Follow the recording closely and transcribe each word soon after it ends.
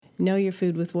Know Your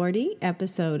Food with Wardy,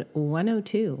 episode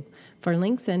 102. For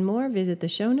links and more, visit the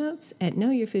show notes at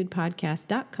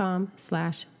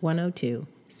knowyourfoodpodcast.com/102.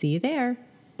 See you there.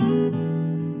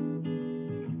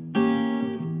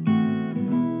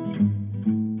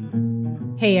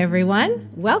 Hey everyone,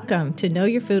 welcome to Know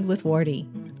Your Food with Wardy.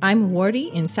 I'm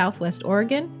Wardy in Southwest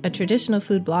Oregon, a traditional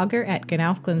food blogger at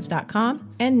gnaufglins.com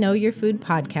and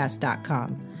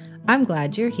knowyourfoodpodcast.com. I'm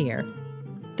glad you're here.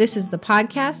 This is the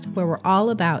podcast where we're all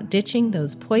about ditching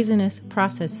those poisonous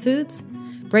processed foods,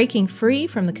 breaking free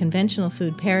from the conventional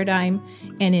food paradigm,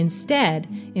 and instead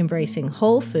embracing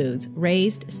whole foods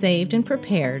raised, saved, and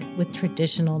prepared with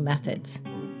traditional methods.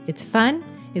 It's fun,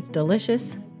 it's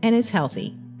delicious, and it's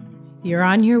healthy. You're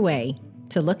on your way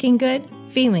to looking good,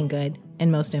 feeling good,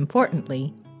 and most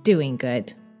importantly, doing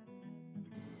good.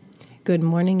 Good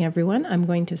morning, everyone. I'm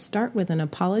going to start with an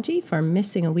apology for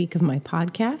missing a week of my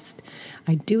podcast.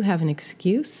 I do have an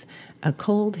excuse. A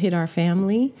cold hit our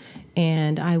family,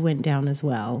 and I went down as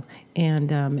well.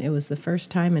 And it was the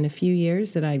first time in a few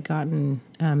years that I'd gotten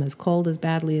as cold as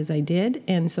badly as I did.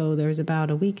 And so there was about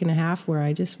a week and a half where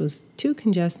I just was too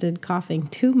congested, coughing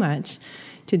too much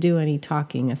to do any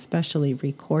talking, especially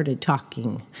recorded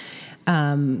talking.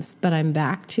 But I'm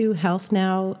back to health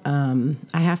now.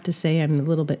 I have to say I'm a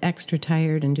little bit extra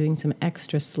tired and doing some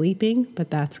extra sleeping, but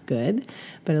that's good.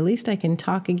 But at least I can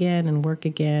talk again and work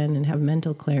again and have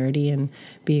mental clarity and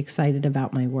be excited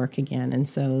about my work again. And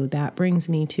so that brings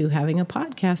me to having a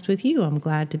podcast with you. I'm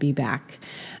glad to be back.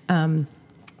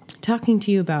 Talking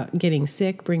to you about getting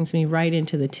sick brings me right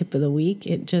into the tip of the week.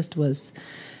 It just was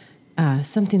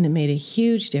something that made a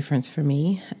huge difference for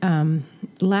me.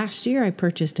 Last year, I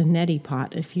purchased a neti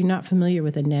pot. If you're not familiar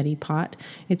with a neti pot,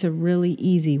 it's a really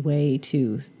easy way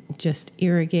to just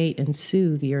irrigate and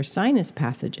soothe your sinus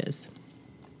passages.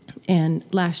 And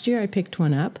last year, I picked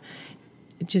one up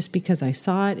just because I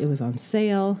saw it. It was on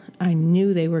sale. I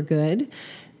knew they were good,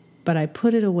 but I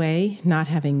put it away, not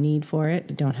having need for it.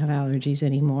 I don't have allergies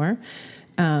anymore.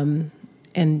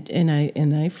 And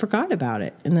I forgot about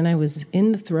it. And then I was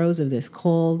in the throes of this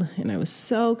cold, and I was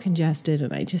so congested,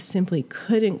 and I just simply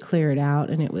couldn't clear it out,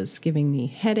 and it was giving me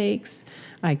headaches.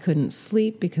 I couldn't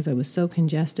sleep because I was so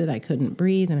congested. I couldn't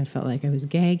breathe, and I felt like I was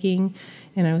gagging,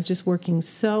 and I was just working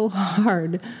so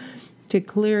hard to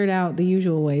clear it out the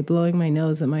usual way, blowing my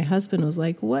nose, that my husband was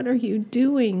like, "What are you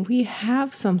doing? We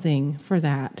have something for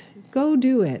that. Go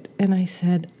do it." And I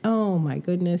said, "Oh my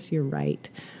goodness, you're right.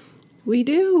 We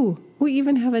do. We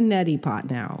even have a neti pot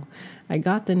now." I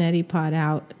got the neti pot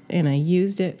out and I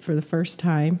used it for the first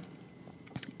time.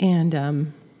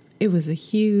 And it was a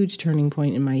huge turning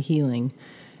point in my healing.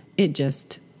 It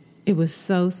was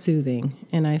so soothing.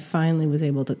 And I finally was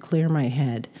able to clear my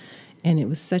head. And it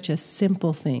was such a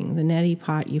simple thing. The neti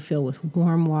pot you fill with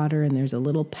warm water, and there's a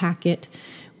little packet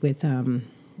with, I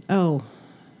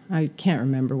can't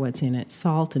remember what's in it,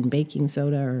 salt and baking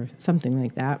soda or something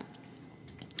like that.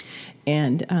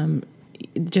 And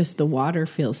just the water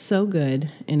feels so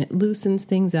good, and it loosens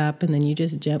things up, and then you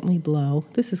just gently blow.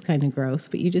 This is kind of gross,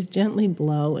 but you just gently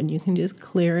blow, and you can just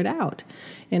clear it out.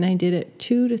 And I did it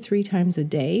 2 to 3 times a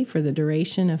day for the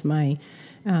duration of my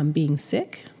being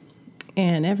sick.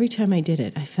 And every time I did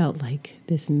it, I felt like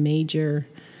this major...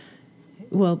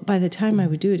 Well, by the time I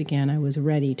would do it again, I was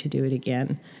ready to do it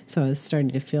again. So I was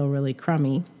starting to feel really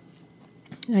crummy.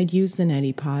 I'd use the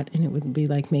neti pot, and it would be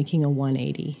like making a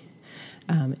 180.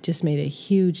 It just made a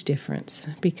huge difference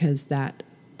because that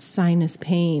sinus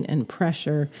pain and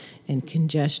pressure and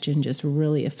congestion just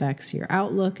really affects your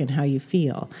outlook and how you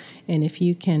feel. And if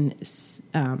you can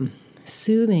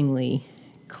soothingly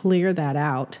clear that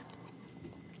out,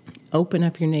 open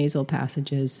up your nasal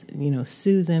passages,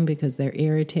 soothe them because they're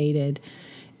irritated,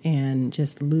 and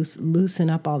just loosen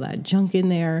up all that junk in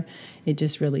there, it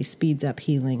just really speeds up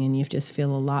healing, and you just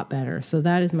feel a lot better. So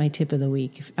that is my tip of the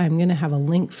week. I'm going to have a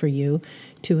link for you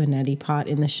to a neti pot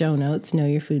in the show notes,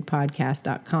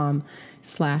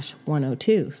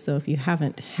 knowyourfoodpodcast.com/102. So if you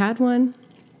haven't had one,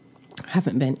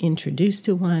 haven't been introduced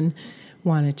to one,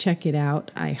 want to check it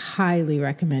out, I highly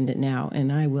recommend it now,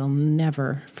 and I will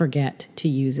never forget to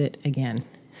use it again.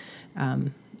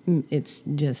 It's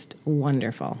just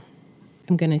wonderful.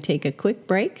 I'm going to take a quick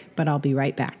break, but I'll be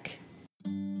right back.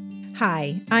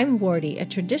 Hi, I'm Wardy, a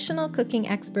traditional cooking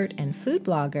expert and food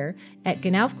blogger at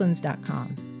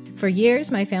gnaufglins.com. For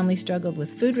years, my family struggled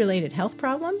with food-related health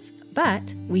problems,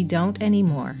 but we don't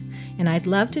anymore. And I'd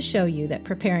love to show you that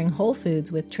preparing whole foods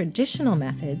with traditional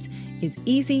methods is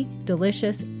easy,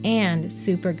 delicious, and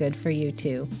super good for you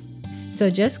too. So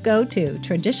just go to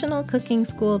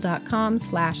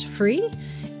traditionalcookingschool.com/free,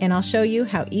 and I'll show you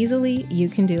how easily you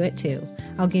can do it too.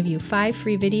 I'll give you 5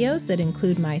 free videos that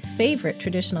include my favorite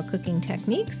traditional cooking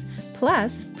techniques,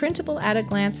 plus printable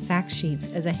at-a-glance fact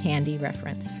sheets as a handy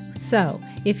reference. So,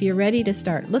 if you're ready to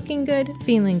start looking good,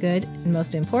 feeling good, and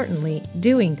most importantly,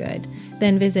 doing good,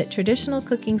 then visit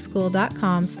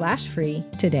traditionalcookingschool.com/free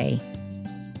today.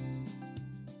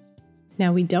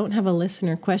 Now, we don't have a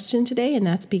listener question today, and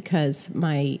that's because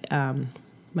my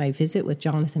visit with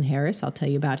Jonathan Harris, I'll tell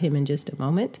you about him in just a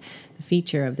moment, the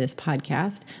feature of this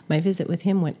podcast. My visit with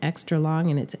him went extra long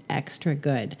and it's extra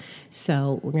good.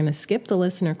 So we're going to skip the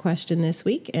listener question this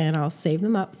week and I'll save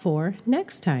them up for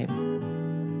next time.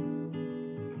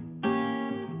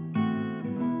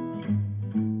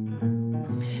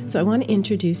 So I want to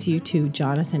introduce you to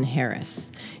Jonathan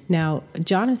Harris. Now,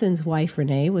 Jonathan's wife,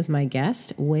 Renee, was my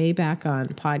guest way back on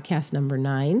podcast number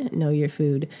 9,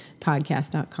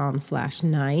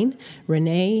 knowyourfoodpodcast.com/9.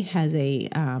 Renee has a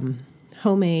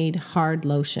homemade hard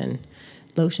lotion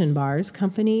bars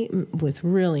company with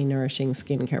really nourishing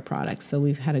skincare products. So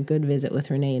we've had a good visit with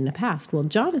Renee in the past. Well,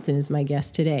 Jonathan is my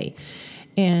guest today.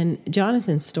 And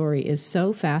Jonathan's story is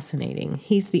so fascinating.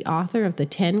 He's the author of the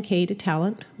 10K to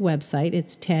Talent website.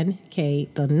 It's 10K,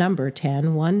 the number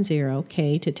 10,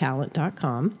 10K to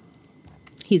talent.com.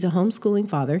 He's a homeschooling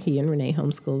father. He and Renee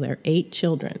homeschool their 8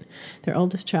 children. Their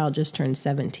oldest child just turned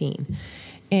 17.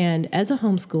 And as a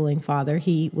homeschooling father,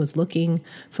 he was looking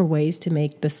for ways to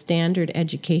make the standard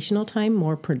educational time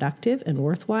more productive and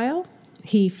worthwhile.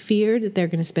 He feared that they're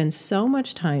going to spend so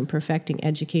much time perfecting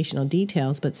educational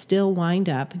details, but still wind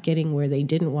up getting where they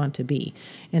didn't want to be.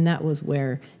 And that was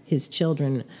where his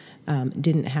children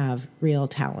didn't have real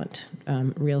talent,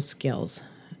 real skills.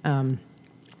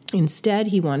 Instead,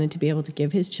 he wanted to be able to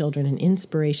give his children an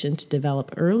inspiration to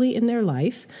develop early in their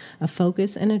life, a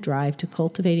focus and a drive to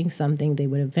cultivating something they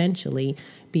would eventually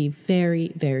be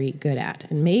very, very good at,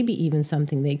 and maybe even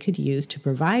something they could use to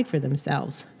provide for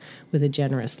themselves with a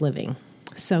generous living.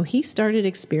 So he started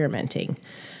experimenting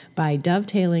by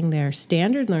dovetailing their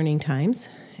standard learning times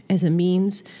as a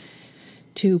means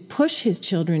to push his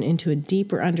children into a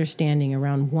deeper understanding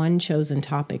around one chosen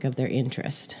topic of their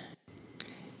interest.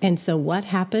 And so what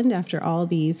happened after all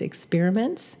these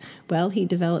experiments? Well, he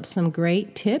developed some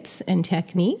great tips and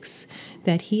techniques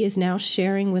that he is now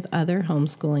sharing with other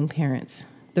homeschooling parents.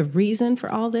 The reason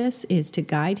for all this is to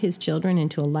guide his children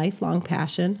into a lifelong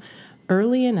passion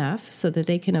early enough so that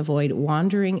they can avoid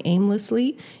wandering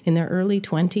aimlessly in their early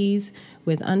 20s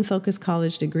with unfocused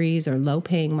college degrees or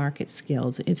low-paying market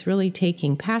skills. It's really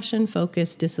taking passion,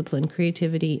 focus, discipline,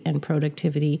 creativity, and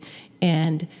productivity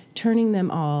and turning them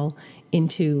all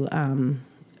into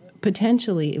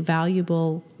potentially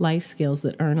valuable life skills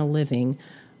that earn a living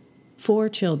for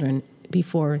children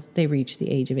before they reach the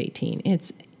age of 18.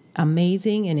 It's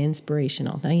amazing and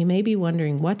inspirational. Now, you may be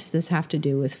wondering, what does this have to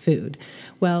do with food?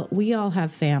 Well, we all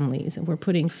have families, and we're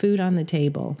putting food on the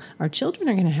table. Our children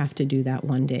are going to have to do that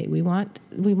one day. We want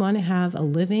to have a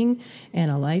living and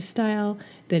a lifestyle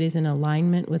that is in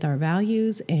alignment with our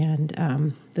values and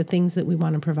the things that we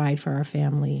want to provide for our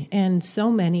family. And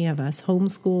so many of us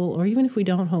homeschool, or even if we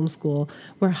don't homeschool,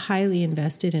 we're highly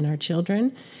invested in our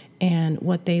children and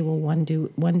what they will one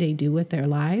day do with their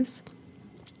lives.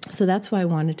 So that's why I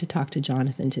wanted to talk to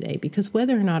Jonathan today, because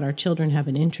whether or not our children have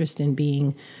an interest in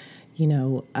being,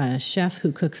 a chef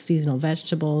who cooks seasonal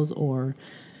vegetables, or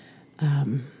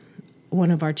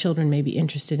one of our children may be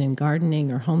interested in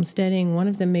gardening or homesteading, one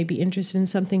of them may be interested in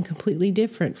something completely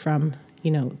different from,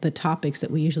 the topics that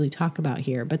we usually talk about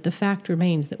here. But the fact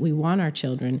remains that we want our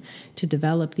children to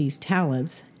develop these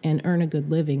talents and earn a good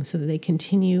living so that they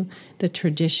continue the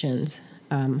traditions.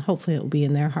 Hopefully it will be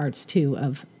in their hearts too,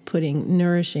 of putting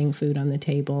nourishing food on the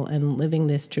table and living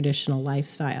this traditional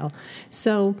lifestyle.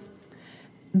 So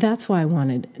that's why I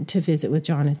wanted to visit with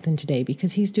Jonathan today,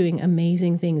 because he's doing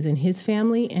amazing things in his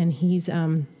family, and he's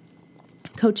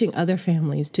coaching other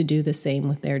families to do the same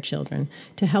with their children,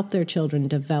 to help their children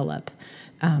develop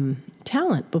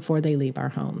talent before they leave our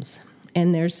homes.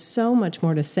 And there's so much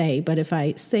more to say, but if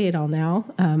I say it all now,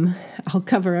 I'll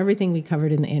cover everything we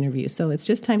covered in the interview. So it's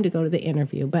just time to go to the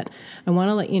interview. But I want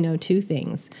to let you know 2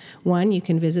 things. One, you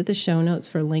can visit the show notes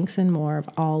for links and more of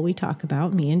all we talk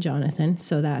about, me and Jonathan.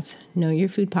 So that's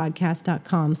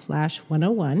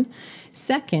knowyourfoodpodcast.com/101.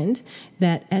 Second,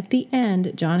 that at the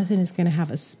end, Jonathan is going to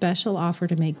have a special offer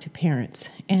to make to parents.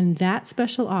 And that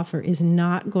special offer is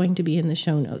not going to be in the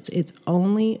show notes. It's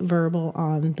only verbal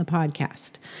on the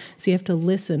podcast. So you have to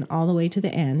listen all the way to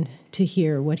the end to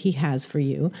hear what he has for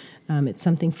you. It's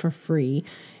something for free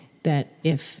that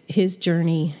if his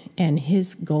journey and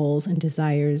his goals and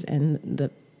desires and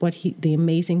the the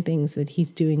amazing things that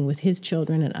he's doing with his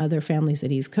children and other families that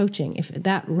he's coaching. If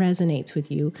that resonates with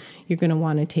you, you're going to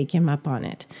want to take him up on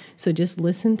it. So just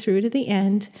listen through to the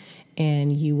end,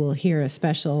 and you will hear a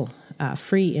special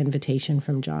free invitation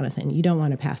from Jonathan. You don't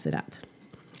want to pass it up.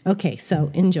 Okay,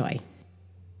 so enjoy.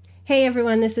 Hey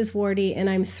everyone, this is Wardy, and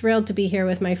I'm thrilled to be here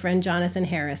with my friend Jonathan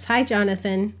Harris. Hi,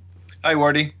 Jonathan. Hi,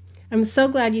 Wardy. I'm so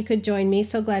glad you could join me.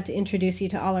 So glad to introduce you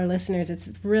to all our listeners.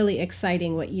 It's really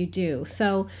exciting what you do.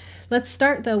 So let's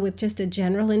start, though, with just a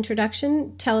general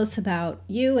introduction. Tell us about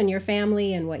you and your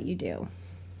family and what you do.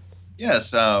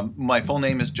 Yes, my full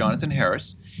name is Jonathan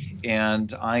Harris,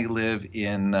 and I live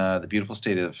in the beautiful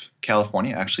state of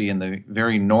California, actually in the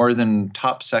very northern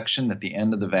top section at the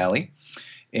end of the valley.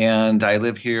 And I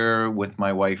live here with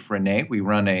my wife, Renee. We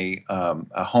run a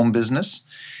home business,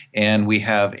 and we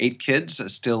have 8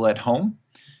 kids still at home,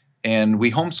 and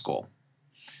we homeschool.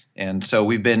 And so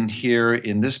we've been here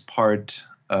in this part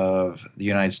of the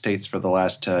United States for the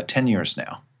last 10 years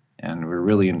now, and we're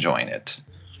really enjoying it.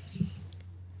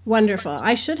 Wonderful.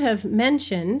 I should have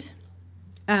mentioned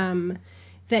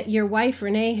that your wife,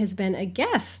 Renee, has been a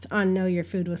guest on Know Your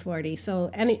Food with Wardy. So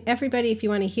everybody, if you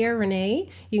want to hear Renee,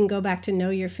 you can go back to Know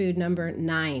Your Food number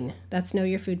 9. That's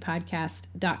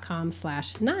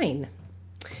knowyourfoodpodcast.com/9.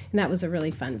 And that was a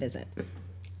really fun visit.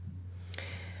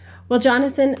 Well,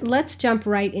 Jonathan, let's jump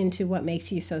right into what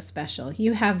makes you so special.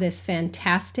 You have this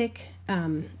fantastic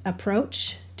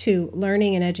approach to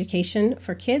learning and education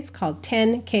for kids called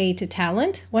 10K to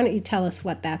Talent. Why don't you tell us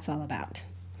what that's all about?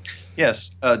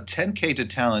 Yes, 10K to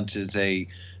Talent is a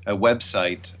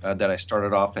website that I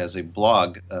started off as a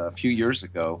blog a few years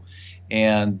ago,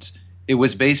 and it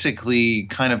was basically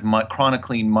kind of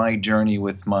chronicling my journey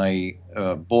with my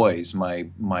boys.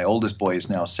 My oldest boy is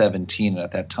now 17, and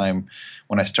at that time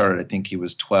when I started, I think he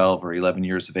was 12 or 11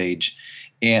 years of age,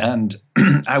 and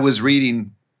I was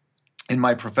reading in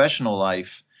my professional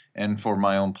life and for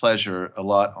my own pleasure a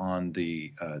lot on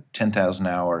the 10,000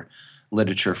 hour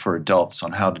literature for adults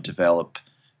on how to develop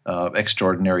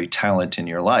extraordinary talent in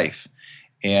your life.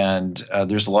 And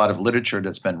there's a lot of literature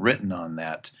that's been written on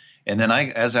that. And then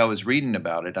as I was reading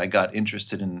about it, I got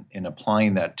interested in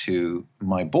applying that to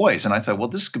my boys. And I thought, well,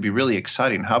 this could be really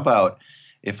exciting. How about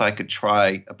if I could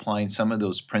try applying some of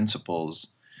those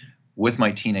principles with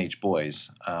my teenage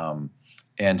boys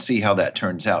and see how that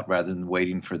turns out rather than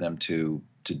waiting for them to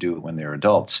do it when they're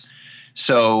adults.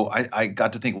 So I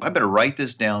got to think, well, I better write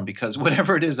this down because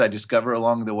whatever it is I discover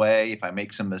along the way, if I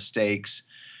make some mistakes,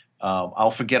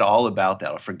 I'll forget all about that.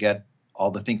 I'll forget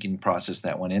all the thinking process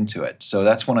that went into it. So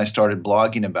that's when I started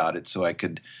blogging about it so I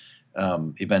could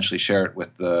eventually share it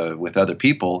with other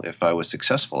people if I was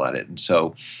successful at it.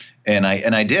 And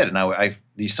I did. And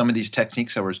some of these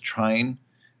techniques I was trying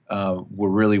were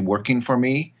really working for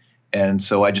me. And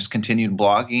so I just continued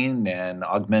blogging and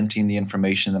augmenting the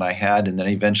information that I had. And then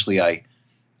eventually I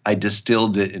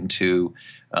distilled it into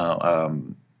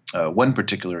one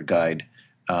particular guide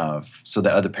so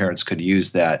that other parents could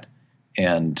use that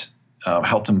and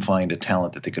help them find a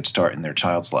talent that they could start in their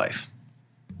child's life.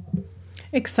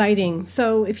 Exciting.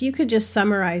 So if you could just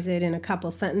summarize it in a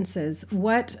couple sentences,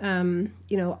 what,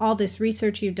 all this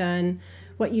research you've done,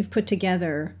 what you've put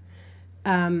together,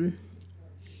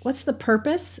 what's the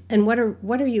purpose and what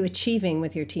are you achieving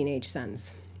with your teenage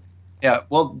sons? Yeah,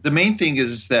 well, the main thing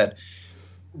is that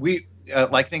we,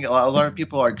 I think a lot of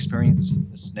people are experiencing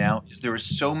this now, is there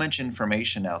is so much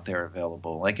information out there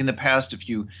available. Like in the past, if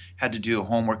you had to do a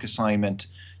homework assignment,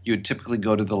 you would typically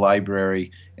go to the library.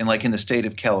 And like in the state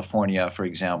of California, for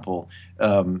example,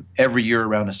 every year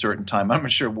around a certain time, I'm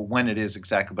not sure when it is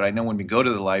exactly, but I know when we go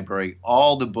to the library,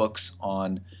 all the books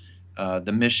on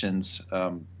the missions,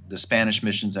 the Spanish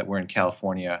missions that were in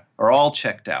California are all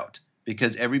checked out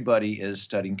because everybody is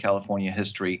studying California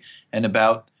history, and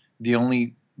about the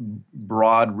only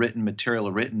broad written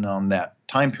material written on that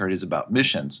time period is about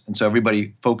missions. And so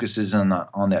everybody focuses on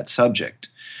that subject.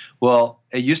 Well,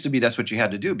 it used to be that's what you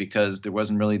had to do because there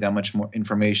wasn't really that much more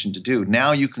information to do.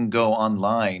 Now you can go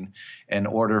online and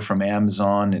order from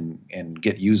Amazon and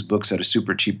get used books at a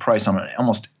super cheap price on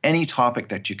almost any topic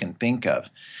that you can think of.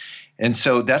 And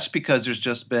so that's because there's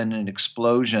just been an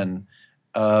explosion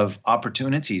of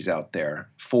opportunities out there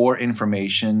for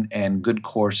information and good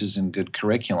courses and good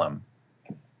curriculum.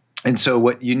 And so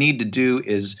what you need to do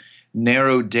is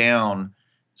narrow down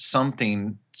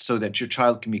something so that your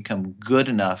child can become good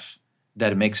enough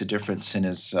that it makes a difference in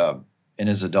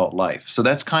his adult life. So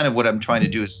that's kind of what I'm trying to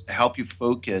do, is help you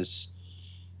focus,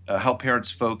 help parents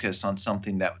focus on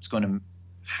something that's going to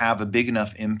have a big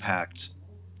enough impact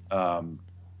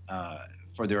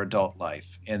for their adult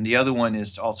life. And the other one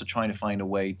is also trying to find a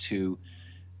way to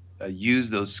use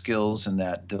those skills and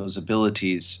those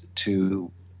abilities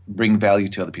to bring value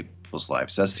to other people's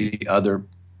lives. That's the other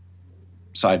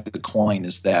side of the coin,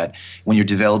 is that when you're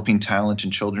developing talent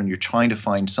in children, you're trying to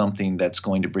find something that's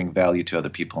going to bring value to other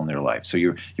people in their life. So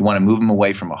you want to move them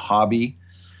away from a hobby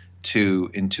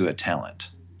into a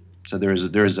talent. So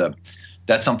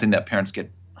that's something that parents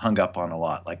get hung up on a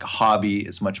lot. Like a hobby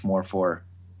is much more for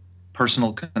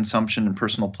personal consumption and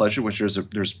personal pleasure, which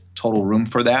there's total room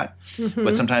for that. Mm-hmm.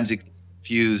 But sometimes it gets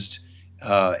fused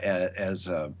as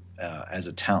a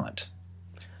talent,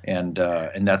 and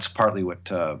that's partly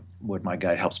what my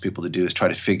guide helps people to do, is try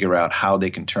to figure out how they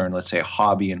can turn, let's say, a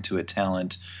hobby into a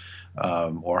talent,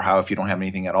 or how, if you don't have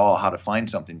anything at all, how to find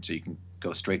something so you can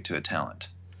go straight to a talent.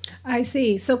 I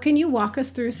see. So can you walk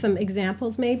us through some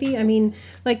examples maybe? I mean,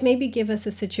 like maybe give us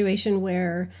a situation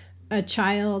where a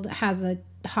child has a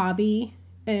hobby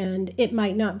and it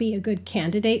might not be a good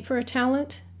candidate for a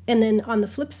talent. And then on the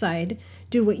flip side,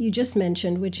 do what you just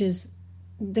mentioned, which is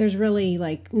there's really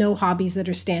like no hobbies that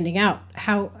are standing out.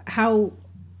 How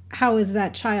is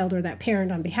that child or that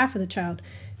parent on behalf of the child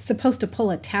supposed to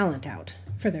pull a talent out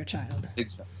for their child?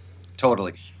 Exactly.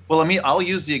 Totally. Well, I'll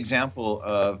use the example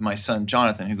of my son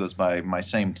Jonathan, who goes by my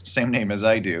same name as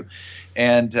I do.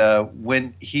 And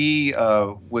when he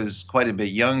was quite a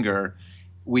bit younger,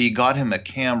 we got him a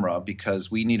camera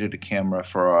because we needed a camera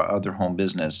for our other home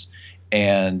business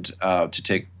and to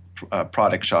take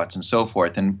product shots and so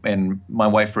forth. And my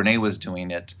wife Renee was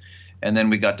doing it. And then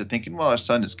we got to thinking, well, our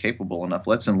son is capable enough.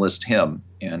 Let's enlist him,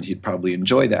 and he'd probably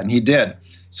enjoy that. And he did.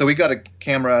 So we got a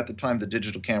camera. At the time, the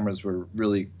digital cameras were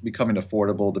really becoming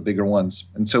affordable, the bigger ones.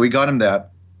 And so we got him that.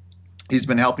 He's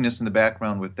been helping us in the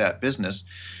background with that business.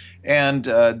 And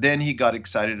then he got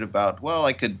excited about, well,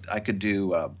 I could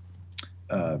do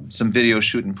some video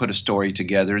shoot and put a story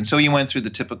together. And so he went through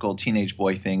the typical teenage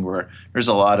boy thing where there's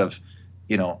a lot of,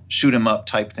 shoot 'em up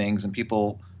type things and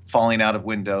people falling out of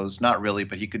windows. Not really,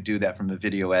 but he could do that from the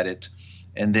video edit.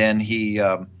 And then he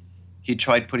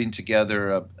tried putting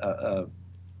together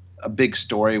a big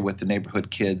story with the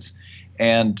neighborhood kids,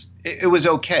 and it was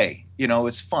okay. It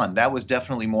was fun. That was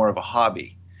definitely more of a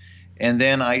hobby. And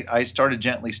then I started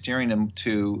gently steering him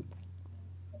to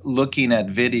looking at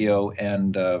video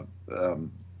and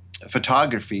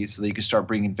photography so that he could start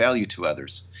bringing value to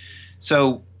others.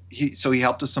 So he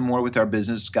helped us some more with our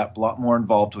business, got a lot more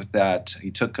involved with that.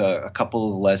 He took a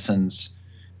couple of lessons.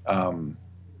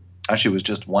 Actually, it was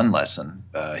just one lesson.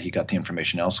 He got the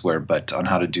information elsewhere, but on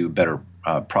how to do better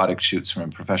product shoots from a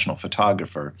professional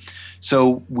photographer.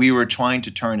 So we were trying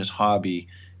to turn his hobby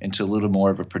into a little more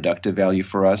of a productive value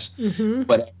for us. Mm-hmm.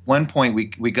 But at one point,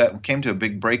 we came to a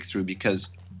big breakthrough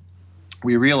because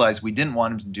we realized we didn't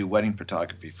want him to do wedding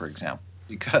photography, for example,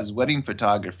 because wedding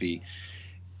photography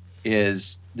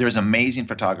there's amazing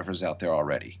photographers out there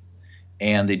already,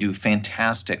 and they do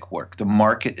fantastic work. The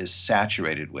market is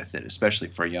saturated with it, especially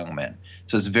for young men.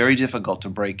 So it's very difficult to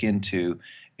break into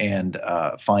and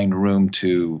find room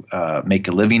to make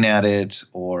a living at it,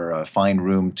 or find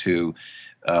room to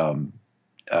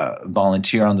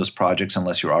volunteer on those projects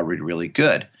unless you're already really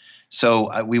good.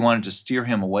 So we wanted to steer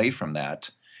him away from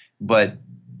that. But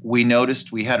we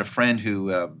noticed we had a friend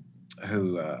who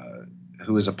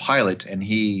was a pilot, and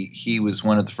he was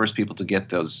one of the first people to get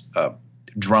those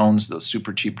drones, those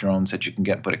super cheap drones that you can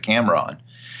get and put a camera on.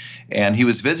 And he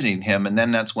was visiting him, and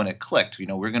then that's when it clicked.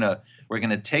 We're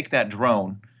gonna take that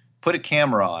drone, put a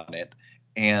camera on it,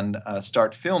 and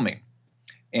start filming.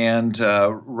 And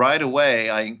right away,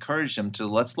 I encouraged him to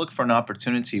let's look for an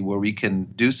opportunity where we can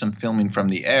do some filming from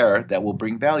the air that will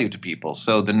bring value to people.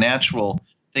 So the natural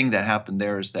thing that happened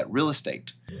there is that real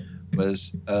estate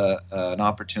was an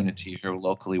opportunity here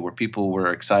locally where people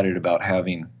were excited about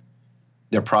having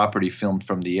their property filmed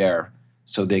from the air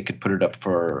so they could put it up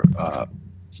for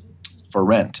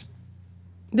rent.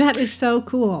 That is so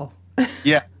cool.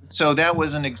 Yeah. So that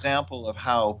was an example of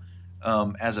how,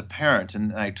 as a parent,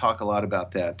 and I talk a lot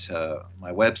about that on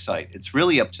my website, it's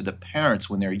really up to the parents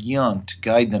when they're young to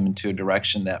guide them into a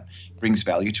direction that brings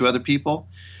value to other people.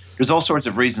 There's all sorts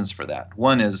of reasons for that.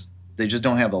 One is they just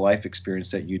don't have the life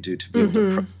experience that you do to be able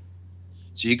to.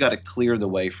 So you got to clear the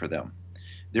way for them.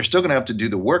 They're still going to have to do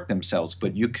the work themselves,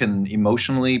 but you can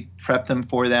emotionally prep them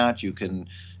for that. You can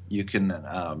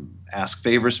ask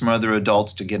favors from other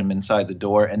adults to get them inside the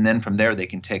door, and then from there they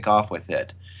can take off with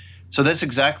it. So that's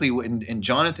exactly what, in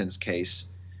Jonathan's case,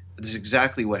 this is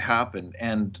exactly what happened.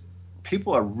 And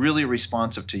people are really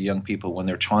responsive to young people when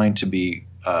they're trying to be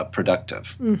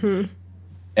productive. Mm-hmm.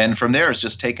 And from there, it's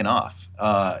just taken off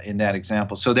in that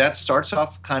example. So that starts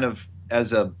off kind of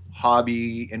as a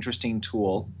hobby, interesting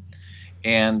tool.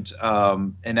 and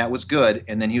that was good.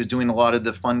 And then he was doing a lot of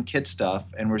the fun kid stuff,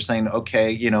 and we're saying,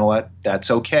 okay, you know what, that's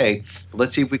okay. But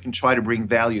let's see if we can try to bring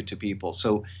value to people.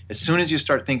 So as soon as you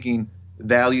start thinking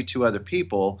value to other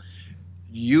people,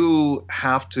 you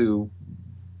have to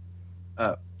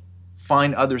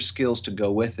find other skills to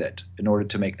go with it in order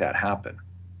to make that happen.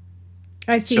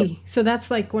 I see. So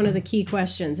that's like one of the key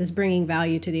questions, is bringing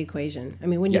value to the equation. I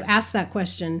mean, when you ask that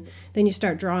question, then you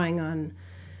start drawing on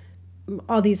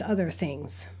all these other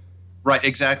things. Right,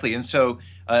 exactly. And so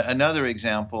another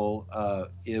example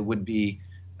it would be,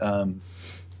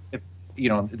 if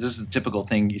this is a typical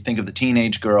thing. You think of the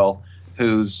teenage girl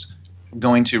who's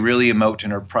going to really emote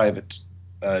in her private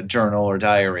journal or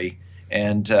diary,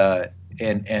 and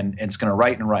it's going to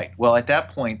write and write. Well, at that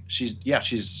point, she's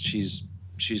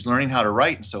learning how to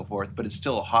write and so forth, but it's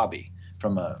still a hobby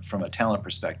from a talent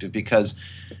perspective, because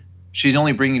she's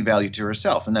only bringing value to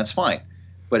herself, and that's fine.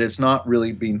 But it's not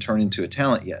really being turned into a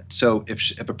talent yet. So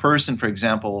if a person, for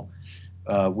example,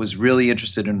 was really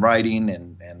interested in writing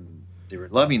and they were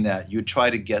loving that, you'd try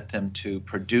to get them to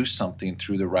produce something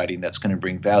through the writing that's going to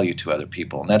bring value to other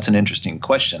people. And that's an interesting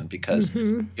question, because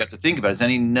you have to think about it. There's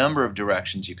any number of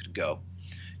directions you could go.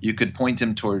 You could point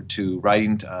them to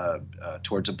writing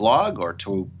towards a blog, or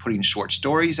to putting short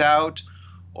stories out,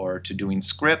 or to doing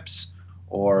scripts,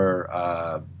 or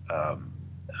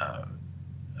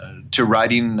to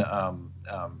writing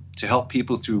to help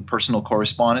people through personal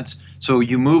correspondence. So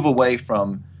you move away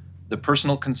from the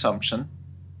personal consumption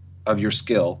of your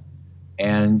skill,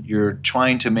 and you're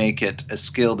trying to make it a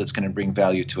skill that's going to bring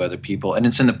value to other people. And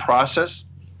it's in the process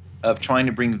of trying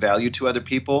to bring value to other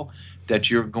people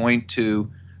that you're going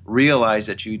to realize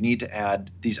that you need to add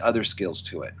these other skills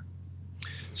to it.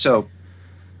 So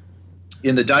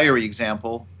in the diary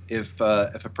example, if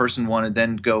a person wanted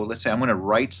then go, let's say I'm going to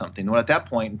write something. Well, at that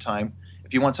point in time,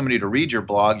 if you want somebody to read your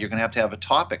blog, you're going to have a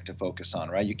topic to focus on,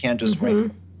 right? You can't just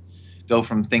go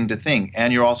from thing to thing.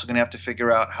 And you're also going to have to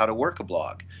figure out how to work a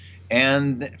blog.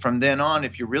 And from then on,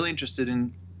 if you're really interested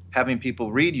in having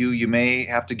people read you, you may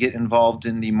have to get involved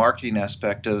in the marketing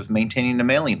aspect of maintaining a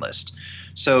mailing list.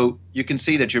 So you can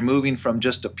see that you're moving from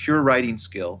just a pure writing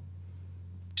skill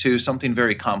to something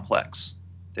very complex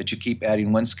that you keep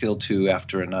adding one skill to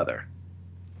after another.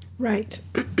 Right.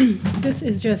 This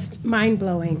is just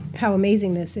mind-blowing how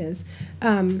amazing this is.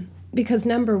 Because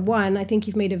number one, I think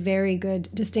you've made a very good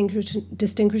distinction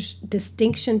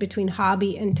between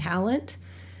hobby and talent.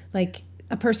 Like,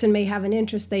 a person may have an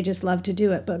interest, they just love to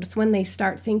do it, but it's when they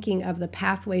start thinking of the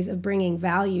pathways of bringing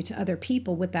value to other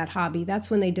people with that hobby,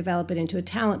 that's when they develop it into a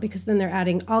talent, because then they're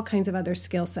adding all kinds of other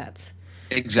skill sets.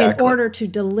 Exactly. In order to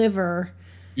deliver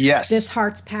yes. this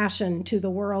heart's passion to the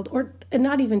world, or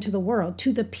not even to the world,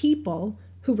 to the people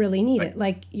who really need it.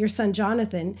 Like your son,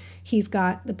 Jonathan, he's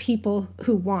got the people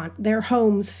who want their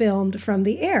homes filmed from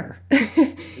the air.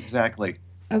 Exactly.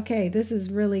 Okay, this is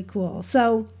really cool.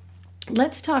 So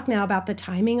let's talk now about the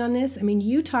timing on this. I mean,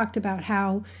 you talked about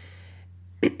how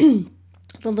the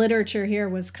literature here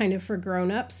was kind of for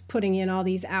grown-ups, putting in all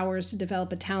these hours to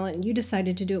develop a talent, and you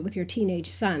decided to do it with your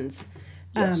teenage sons.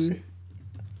 Yes.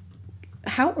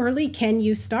 How early can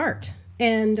you start?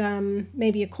 And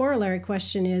maybe a corollary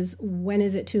question is, when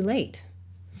is it too late?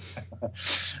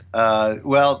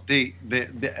 Well,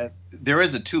 there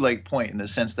is a too late point in the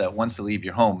sense that once they leave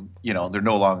your home, they're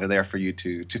no longer there for you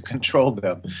to control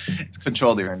them, to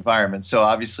control their environment. So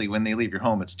obviously, when they leave your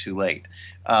home, it's too late.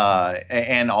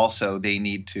 And also, they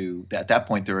need to, at that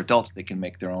point, they're adults. They can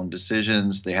make their own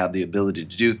decisions. They have the ability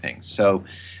to do things. So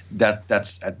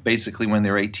that's basically when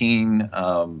they're 18.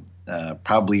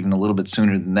 Probably even a little bit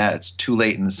sooner than that. It's too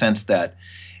late in the sense that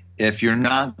if you're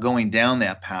not going down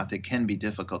that path, it can be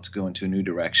difficult to go into a new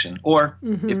direction. Or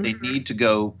if they need to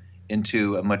go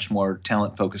into a much more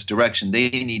talent-focused direction, they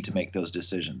need to make those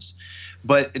decisions.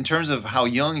 But in terms of how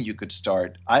young you could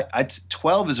start,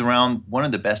 12 is around one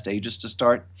of the best ages to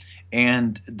start.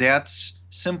 And that's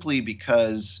simply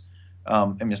because,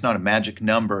 it's not a magic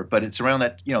number, but it's around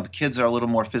that, the kids are a little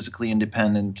more physically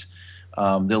independent.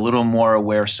 They're a little more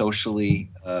aware socially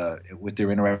with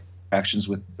their interactions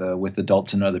with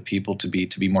adults and other people to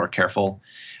be more careful.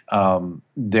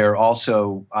 They're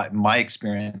also, my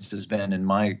experience has been in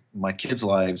my kids'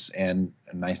 lives, and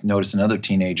I notice in other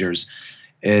teenagers,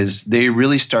 is they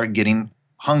really start getting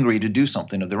hungry to do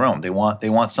something of their own. They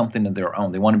want something of their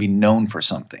own. They want to be known for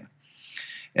something,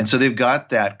 and so they've got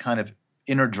that kind of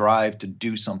inner drive to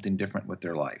do something different with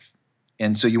their life,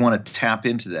 and so you want to tap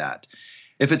into that.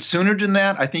 If it's sooner than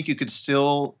that, I think you could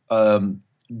still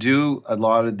do a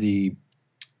lot of the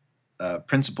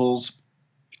principles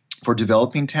for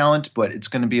developing talent, but it's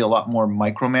going to be a lot more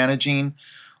micromanaging,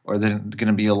 or then going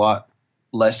to be a lot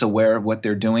less aware of what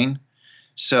they're doing.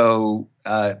 So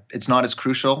it's not as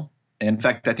crucial. In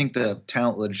fact, I think the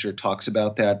talent literature talks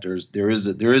about that. There is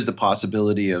the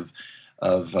possibility of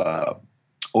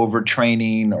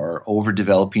overtraining or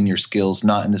overdeveloping your skills,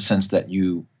 not in the sense that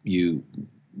you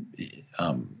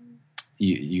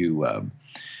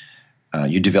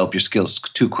develop your skills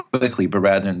too quickly, but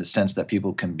rather in the sense that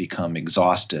people can become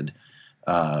exhausted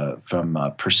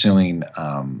from pursuing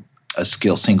a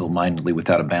skill single-mindedly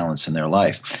without a balance in their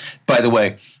life. By the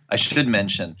way, I should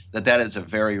mention that is a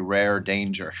very rare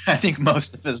danger. I think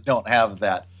most of us don't have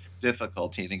that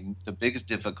difficulty. I think the biggest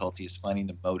difficulty is finding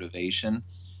the motivation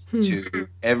to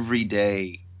every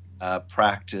day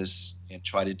practice and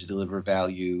try to deliver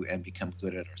value and become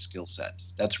good at our skill set.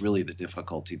 That's really the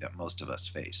difficulty that most of us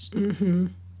face. Mm-hmm.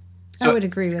 So, I would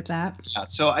agree with that.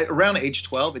 So around age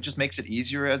 12, it just makes it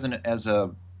easier as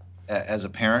a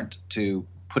parent to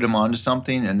put them onto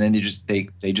something, and then they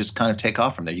just kind of take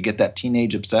off from there. You get that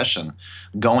teenage obsession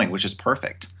going, which is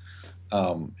perfect,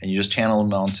 and you just channel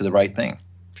them onto the right thing.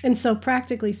 And so,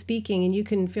 practically speaking, and you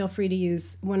can feel free to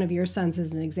use one of your sons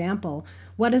as an example,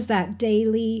 what does that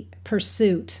daily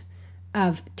pursuit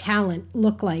of talent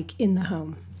look like in the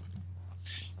home?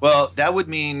 Well, that would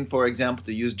mean, for example,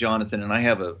 to use Jonathan, and I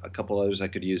have a couple others I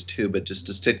could use too, but just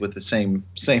to stick with the same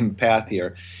path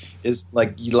here, is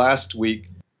like last week,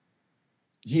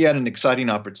 he had an exciting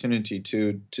opportunity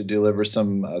to deliver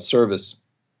some service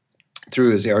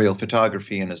through his aerial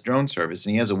photography and his drone service,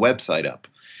 and he has a website up.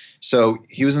 So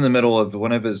he was in the middle of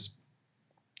one of his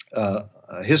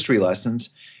history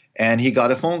lessons, and he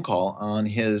got a phone call on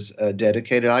his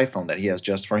dedicated iPhone that he has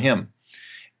just for him.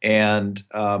 And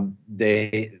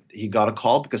he got a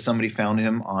call because somebody found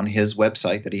him on his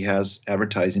website that he has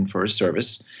advertising for his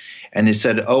service. And they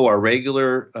said, "Oh, our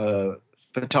regular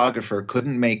photographer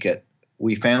couldn't make it.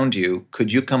 We found you.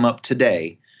 Could you come up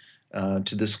today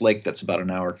to this lake that's about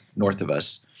an hour north of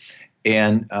us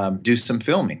and do some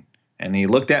filming?" And he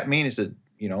looked at me and he said,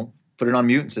 put it on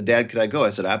mute and said, "Dad, could I go?" I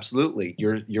said, "Absolutely.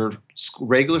 Your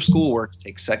regular schoolwork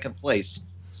takes second place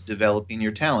to developing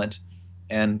your talent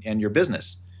and your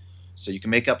business. So you can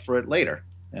make up for it later."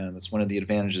 And that's one of the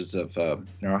advantages of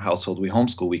in our household, we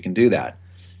homeschool, we can do that.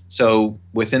 So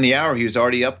within the hour, he was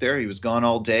already up there. He was gone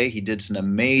all day. He did some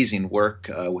amazing work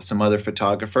with some other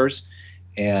photographers.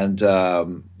 And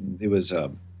it was,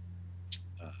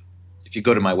 if you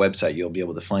go to my website, you'll be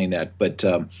able to find that. But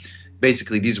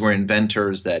basically, these were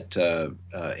inventors and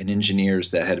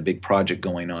engineers that had a big project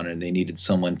going on, and they needed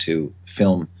someone to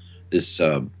film this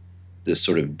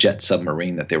sort of jet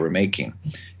submarine that they were making.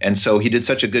 And so he did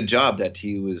such a good job that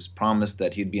he was promised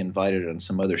that he'd be invited on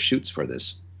some other shoots for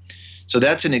this. So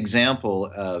that's an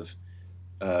example of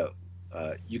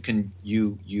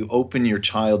you open your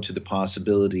child to the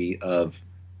possibility of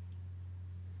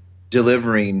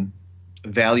delivering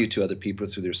value to other people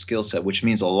through their skill set, which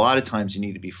means a lot of times you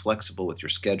need to be flexible with your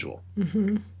schedule.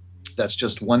 Mm-hmm. That's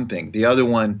just one thing. The other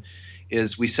one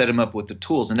is we set them up with the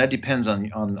tools, and that depends on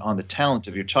the talent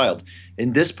of your child.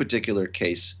 In this particular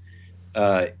case,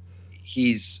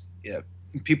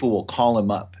 people will call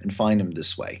him up and find him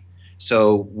this way.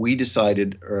 So we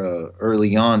decided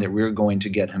early on that we were going to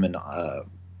get him an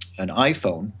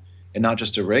iPhone and not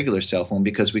just a regular cell phone,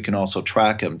 because we can also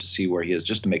track him to see where he is,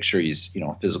 just to make sure he's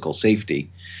physical safety.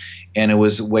 And it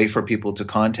was a way for people to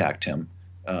contact him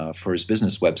for his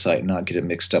business website and not get it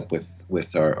mixed up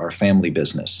with our family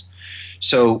business.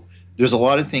 So there's a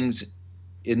lot of things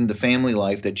in the family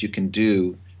life that you can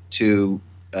do to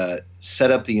set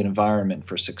up the environment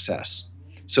for success.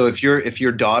 So if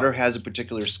your daughter has a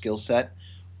particular skill set,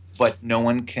 but no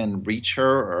one can reach her,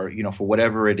 or for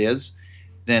whatever it is,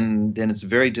 then it's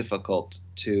very difficult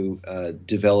to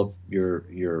develop your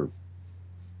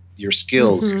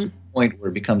skills mm-hmm. to the point where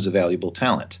it becomes a valuable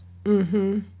talent.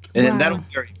 Mm-hmm. And that'll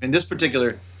vary. In this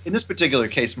particular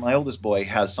case, my oldest boy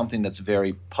has something that's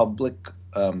very public.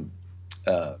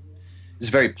 Is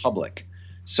very public.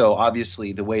 So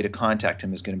obviously, the way to contact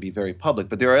him is going to be very public.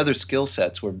 But there are other skill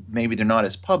sets where maybe they're not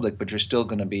as public, but you're still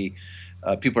going to be.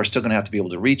 People are still going to have to be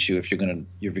able to reach you if you're going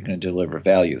to deliver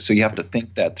value. So you have to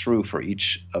think that through for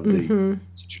each of the mm-hmm.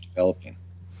 that you're developing.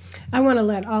 I want to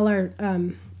let all our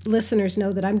listeners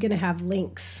know that I'm going to have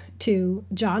links to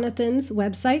Jonathan's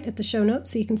website at the show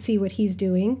notes, so you can see what he's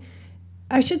doing.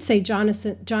 I should say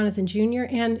Jonathan Jr.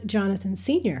 and Jonathan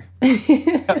Sr.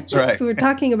 That's right. So we're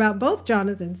talking about both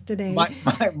Jonathans today.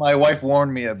 My wife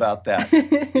warned me about that.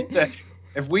 She said,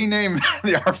 if we name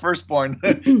our firstborn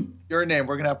your name,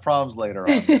 we're going to have problems later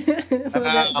on.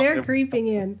 Well, they're creeping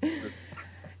in.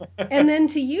 And then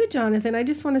to you, Jonathan, I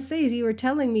just want to say, as you were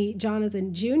telling me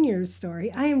Jonathan Jr.'s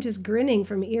story, I am just grinning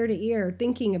from ear to ear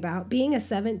thinking about being a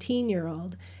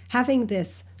 17-year-old, having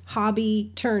this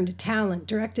hobby turned talent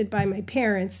directed by my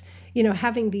parents,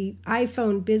 having the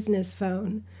iPhone business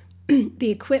phone, the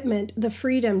equipment, the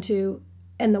freedom to,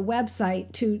 and the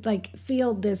website to like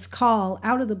field this call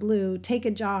out of the blue, take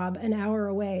a job an hour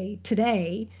away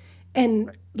today,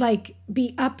 and like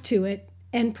be up to it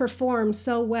and perform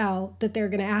so well that they're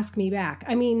going to ask me back.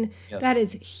 I mean, Yes. that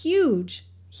is huge,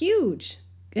 huge.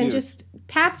 And Huge. just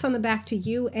pats on the back to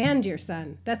you and your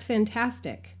son. That's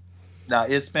fantastic. Now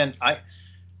it's been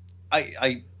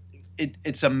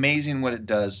it's amazing what it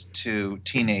does to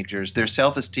teenagers. Their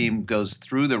self-esteem goes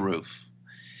through the roof.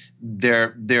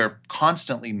 They're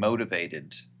constantly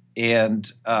motivated,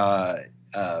 and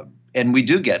we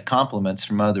do get compliments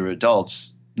from other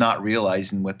adults, not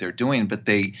realizing what they're doing, but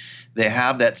they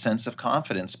have that sense of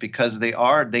confidence because they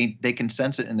can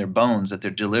sense it in their bones that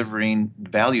they're delivering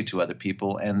value to other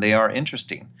people and they are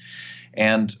interesting.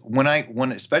 And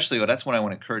especially that's when I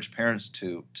want to encourage parents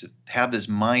to have this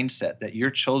mindset that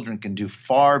your children can do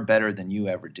far better than you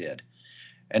ever did.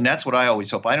 And that's what I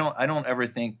always hope. I don't ever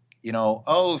think,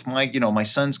 if my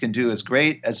sons can do as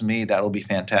great as me, that'll be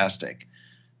fantastic.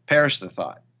 Perish the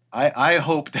thought. I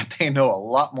hope that they know a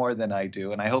lot more than I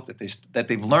do, and I hope that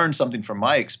they've learned something from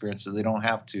my experience, so they don't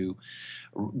have to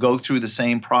go through the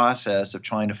same process of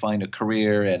trying to find a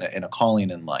career and a calling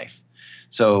in life.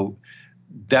 So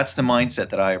that's the mindset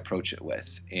that I approach it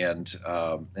with, and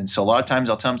so a lot of times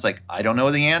I'll tell them, I don't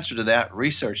know the answer to that.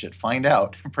 Research it, find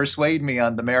out, persuade me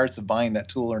on the merits of buying that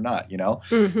tool or not.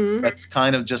 Mm-hmm. That's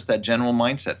kind of just that general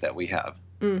mindset that we have.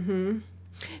 Mm-hmm.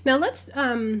 Now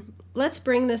let's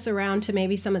bring this around to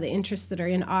maybe some of the interests that are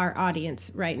in our audience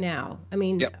right now. I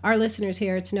mean, Yep. Our listeners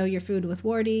here, it's Know Your Food with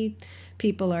Wardee.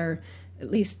 People are,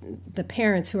 at least the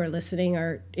parents who are listening,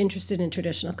 are interested in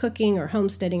traditional cooking or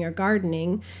homesteading or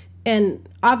gardening. And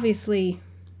obviously,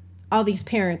 all these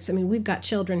parents, I mean, we've got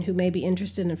children who may be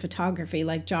interested in photography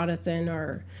like Jonathan,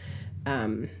 or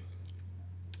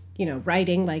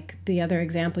writing like the other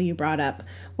example you brought up.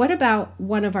 What about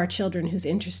one of our children who's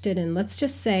interested in, let's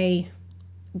just say,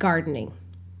 gardening?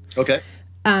 Okay.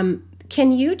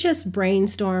 Can you just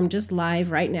brainstorm just live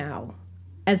right now,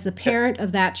 as the parent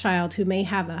of that child who may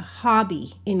have a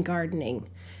hobby in gardening,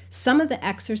 some of the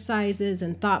exercises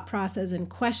and thought process and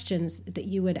questions that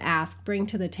you would bring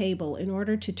to the table in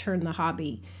order to turn the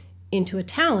hobby into a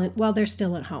talent while they're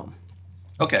still at home?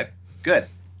 Okay, good.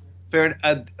 Fair.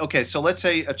 Okay, so let's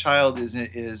say a child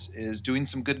is doing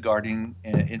some good gardening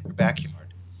in their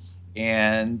backyard,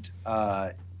 and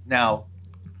now,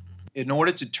 in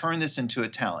order to turn this into a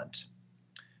talent,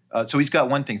 so he's got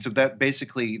one thing. So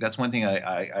that's one thing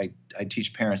I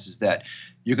teach parents, is that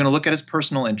you're going to look at his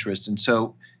personal interest, and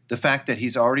so the fact that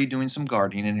he's already doing some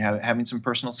gardening and having some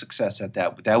personal success at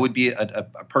that would be a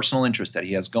personal interest that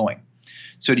he has going.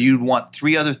 So you want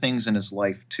three other things in his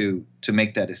life to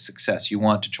make that a success. You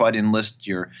want to try to enlist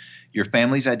your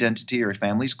family's identity or your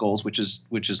family's goals, which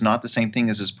is not the same thing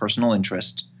as his personal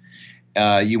interest.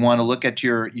 You want to look at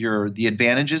the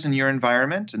advantages in your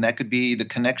environment, and that could be the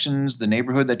connections, the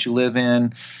neighborhood that you live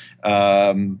in.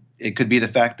 It could be the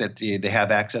fact that they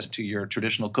have access to your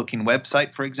traditional cooking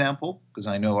website, for example, because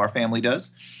I know our family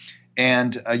does.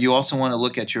 And you also want to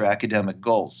look at your academic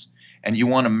goals. And you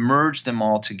want to merge them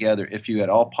all together if you at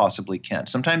all possibly can.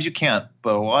 Sometimes you can't,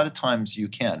 but a lot of times you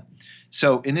can.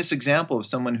 So in this example of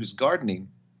someone who's gardening,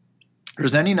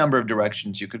 there's any number of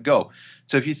directions you could go.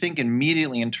 So if you think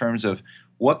immediately in terms of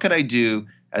what could I do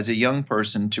as a young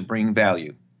person to bring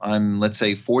value? I'm, let's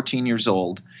say, 14 years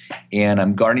old, and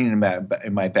I'm gardening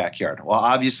in my backyard. Well,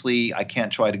 obviously, I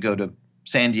can't try to go to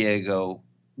San Diego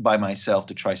by myself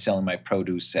to try selling my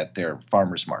produce at their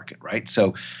farmer's market, right?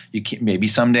 So maybe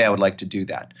someday I would like to do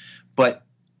that. But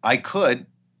I could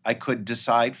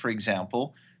decide, for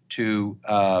example, to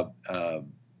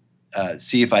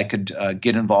see if I could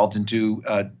get involved into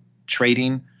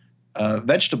trading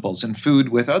vegetables and food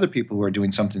with other people who are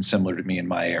doing something similar to me in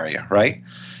my area, right?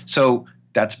 So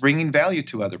that's bringing value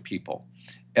to other people.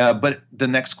 But the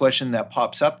next question that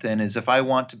pops up then is, if I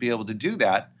want to be able to do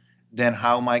that, then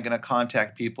how am I going to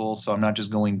contact people so I'm not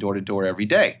just going door to door every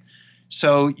day?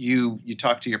 So you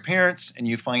talk to your parents and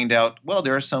you find out, well,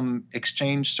 there are some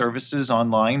exchange services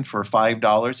online for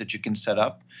 $5 that you can set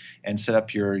up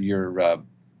your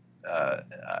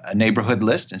a neighborhood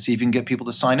list and see if you can get people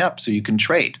to sign up so you can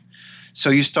trade. So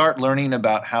you start learning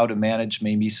about how to manage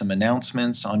maybe some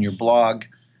announcements on your blog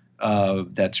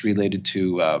that's related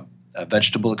to a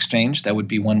vegetable exchange. That would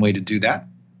be one way to do that.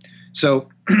 So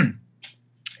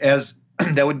as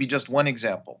that would be just one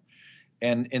example.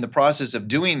 And in the process of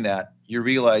doing that, you're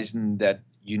realizing that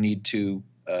you need to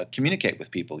communicate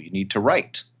with people. You need to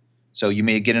write. So you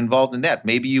may get involved in that.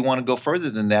 Maybe you want to go further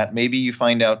than that. Maybe you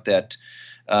find out that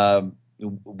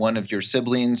one of your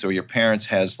siblings or your parents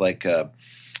has like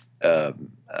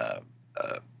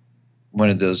one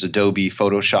of those Adobe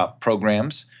Photoshop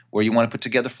programs where you want to put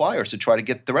together flyers to try to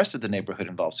get the rest of the neighborhood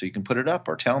involved so you can put it up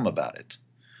or tell them about it.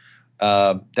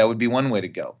 That would be one way to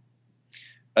go.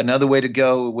 Another way to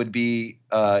go would be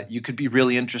you could be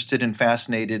really interested and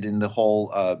fascinated in the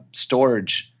whole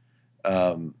storage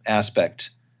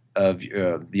aspect of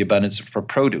the abundance for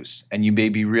produce, and you may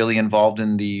be really involved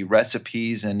in the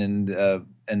recipes and in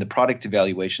the product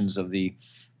evaluations of the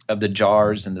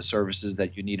jars and the services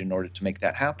that you need in order to make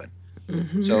that happen.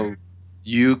 Mm-hmm. So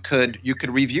you could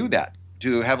review that,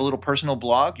 to have a little personal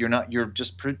blog. You're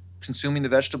just consuming the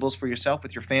vegetables for yourself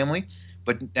with your family,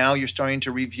 but now you're starting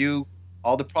to review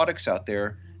all the products out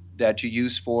there that you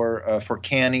use for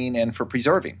canning and for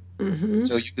preserving. Mm-hmm.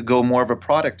 So you could go more of a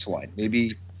product line.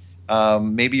 Maybe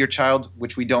your child,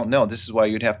 which we don't know, this is why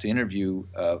you'd have to interview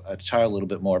a child a little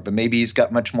bit more, but maybe he's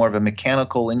got much more of a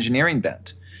mechanical engineering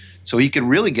bent. So he could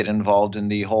really get involved in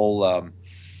the whole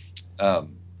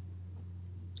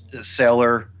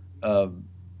cellar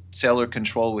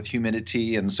control with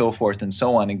humidity and so forth and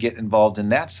so on, and get involved in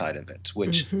that side of it,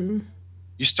 which mm-hmm.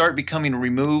 you start becoming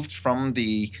removed from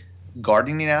the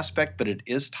gardening aspect, but it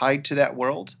is tied to that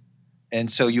world.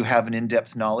 And so you have an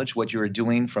in-depth knowledge. What you're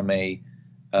doing from a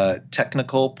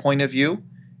technical point of view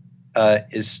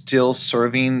is still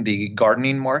serving the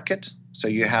gardening market. So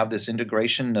you have this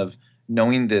integration of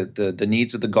knowing the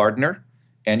needs of the gardener,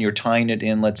 and you're tying it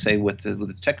in, let's say, with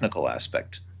the technical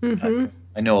aspect. Mm-hmm.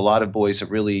 I know a lot of boys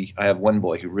I have one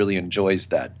boy who really enjoys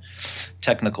that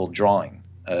technical drawing.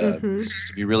 Mm-hmm. Seems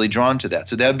to be really drawn to that.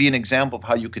 So that would be an example of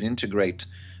how you could integrate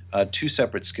two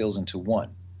separate skills into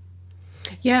one.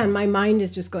 Yeah, and my mind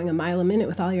is just going a mile a minute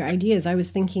with all your ideas. I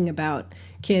was thinking about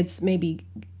kids maybe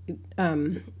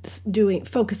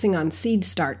focusing on seed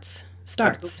starts.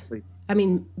 Absolutely. I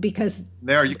mean, because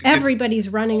everybody's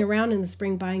running around in the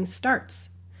spring buying starts.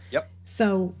 Yep.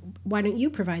 So why don't you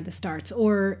provide the starts?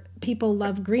 Or people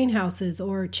love greenhouses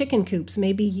or chicken coops.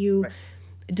 Maybe you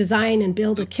design and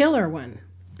build a killer one.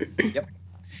 Yep.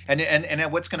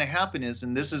 And what's going to happen is,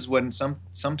 and this is when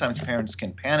sometimes parents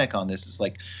can panic on this, is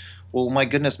like, well, my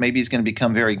goodness, maybe he's going to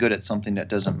become very good at something that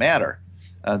doesn't matter.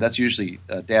 That's usually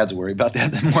dads worry about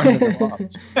that more than the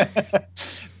moms.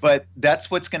 But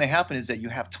that's what's going to happen, is that you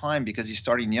have time because he's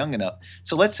starting young enough.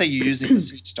 So let's say you're using the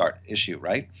seed start issue,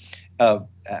 right?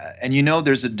 And you know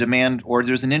there's a demand or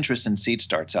there's an interest in seed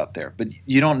starts out there, but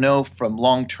you don't know from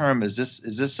long term, is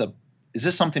this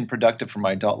something productive for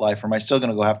my adult life, or am I still going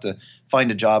to go have to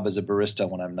find a job as a barista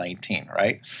when I'm 19,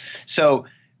 right? So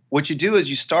what you do is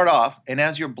you start off, and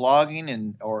as you're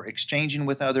blogging or exchanging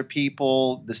with other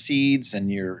people the seeds,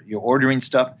 and you're ordering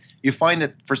stuff, you find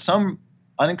that for some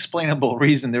unexplainable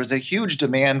reason there's a huge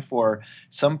demand for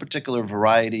some particular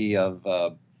variety of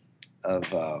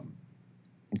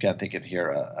I can't think of here,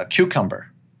 a cucumber.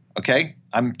 Okay,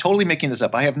 I'm totally making this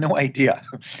up. I have no idea,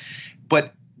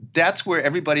 but that's where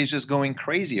everybody's just going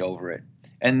crazy over it.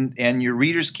 And your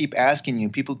readers keep asking you,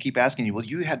 people keep asking you, well,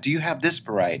 do you have this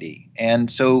variety? And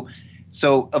so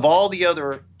of all the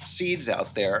other seeds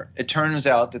out there, it turns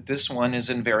out that this one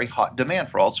is in very hot demand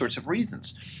for all sorts of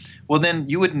reasons. Well, then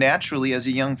you would naturally, as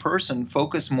a young person,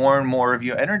 focus more and more of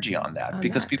your energy on that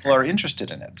because people are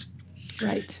interested in it.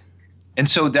 Right. And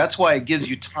so that's why it gives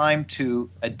you time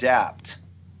to adapt,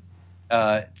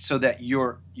 so that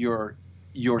your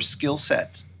skill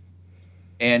set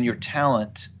and your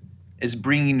talent is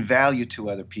bringing value to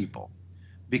other people.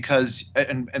 Because,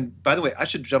 and by the way, I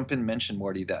should jump in and mention,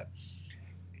 Morty, that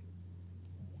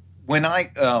when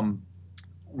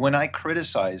I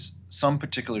criticize some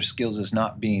particular skills as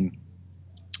not being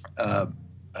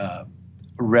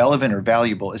relevant or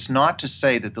valuable, it's not to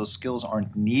say that those skills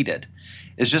aren't needed.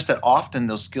 It's just that often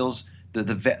those skills,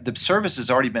 the service has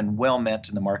already been well met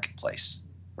in the marketplace,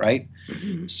 right?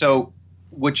 Mm-hmm. So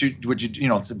what you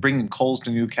it's bringing coals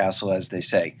to Newcastle, as they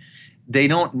say. They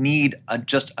don't need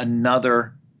just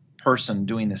another person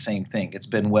doing the same thing. It's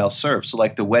been well served. So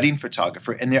like the wedding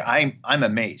photographer, and I'm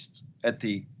amazed at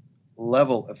the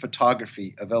level of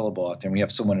photography available out there. And we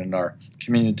have someone in our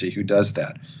community who does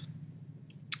that.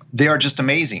 They are just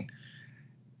amazing.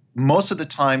 Most of the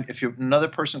time, if another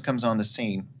person comes on the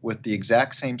scene with the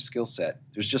exact same skill set,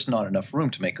 there's just not enough room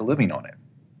to make a living on it.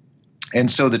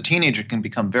 And so the teenager can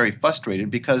become very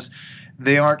frustrated because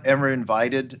they aren't ever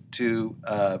invited to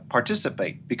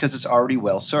participate because it's already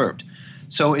well served.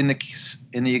 So in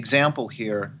the example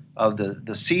here of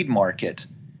the seed market,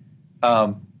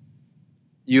 Um,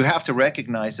 you have to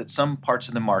recognize that some parts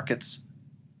of the markets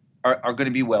are going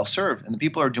to be well served, and the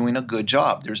people are doing a good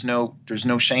job. There's no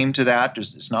shame to that.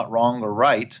 It's not wrong or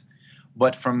right.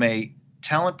 But from a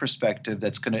talent perspective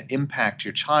that's going to impact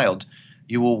your child,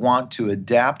 you will want to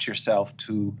adapt yourself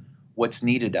to what's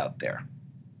needed out there.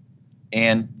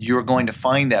 And you're going to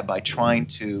find that by trying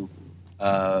to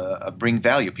bring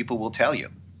value. People will tell you.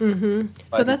 Mm-hmm.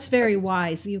 So that's very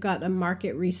wise. You got a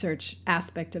market research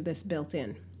aspect of this built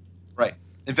in. Right.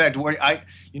 In fact,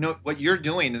 what you're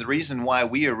doing, and the reason why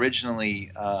we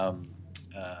originally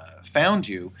found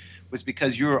you was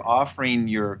because you were offering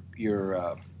your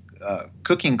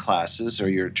cooking classes or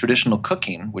your traditional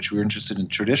cooking, which we were interested in the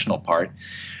traditional part,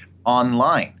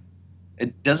 online.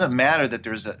 It doesn't matter that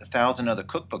there's 1,000 other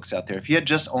cookbooks out there. If you had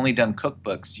just only done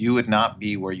cookbooks, you would not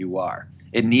be where you are.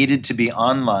 It needed to be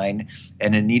online,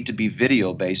 and it needed to be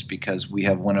video based because we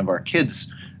have one of our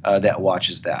kids that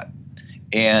watches that,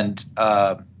 and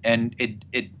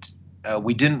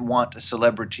we didn't want a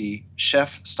celebrity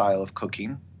chef style of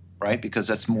cooking, right? Because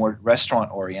that's more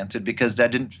restaurant oriented. Because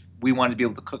we wanted to be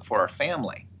able to cook for our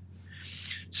family.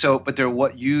 So, but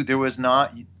what you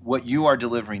are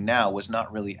delivering now was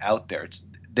not really out there. It's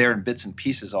there in bits and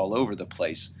pieces all over the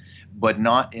place, but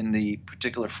not in the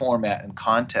particular format and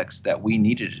context that we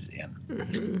needed it in.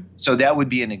 Mm-hmm. So that would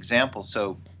be an example.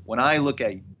 So when I look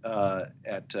at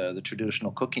the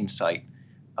traditional cooking site,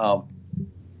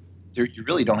 you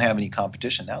really don't have any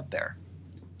competition out there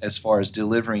as far as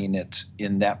delivering it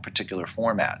in that particular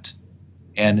format.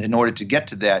 And in order to get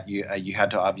to that, you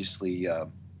had to obviously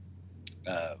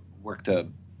work the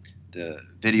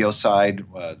video side,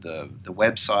 the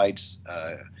websites,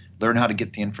 learn how to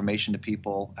get the information to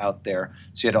people out there.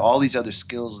 So you had all these other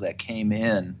skills that came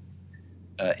in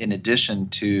addition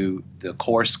to the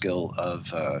core skill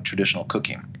of traditional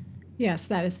cooking. Yes,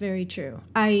 that is very true.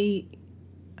 I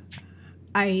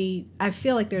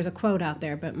feel like there's a quote out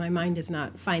there, but my mind is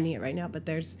not finding it right now. But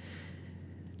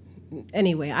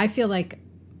anyway, I feel like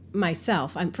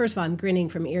myself, first of all, I'm grinning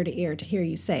from ear to ear to hear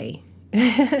you say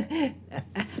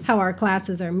how our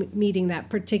classes are meeting that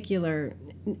particular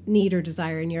need or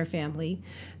desire in your family.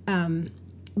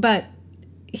 But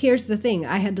here's the thing.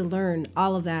 I had to learn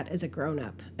all of that as a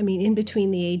grown-up. I mean, in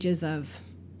between the ages of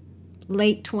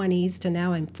late 20s to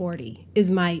now I'm 40 is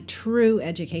my true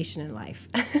education in life.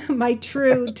 My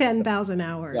true 10,000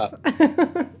 hours.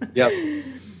 Yep.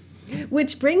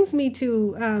 Which brings me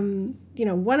to,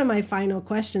 one of my final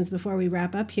questions before we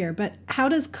wrap up here. But how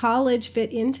does college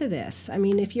fit into this? I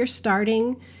mean, if you're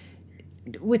starting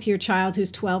with your child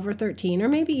who's 12 or 13, or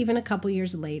maybe even a couple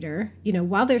years later,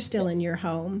 while they're still in your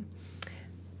home,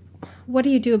 what do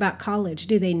you do about college?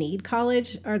 Do they need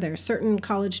college? Are there certain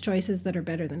college choices that are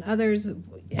better than others?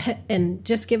 And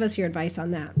just give us your advice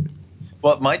on that.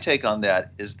 Well, my take on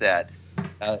that is that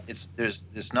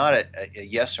there's not a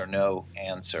yes or no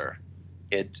answer.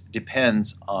 It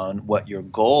depends on what your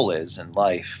goal is in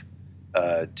life.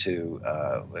 In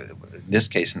this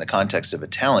case, in the context of a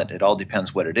talent, it all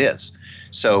depends what it is.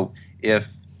 So if,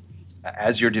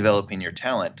 as you're developing your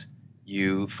talent,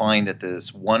 you find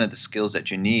that one of the skills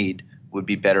that you need would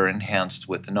be better enhanced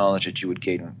with the knowledge that you would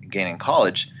gain in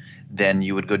college, then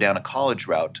you would go down a college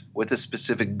route with a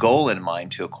specific goal in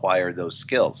mind to acquire those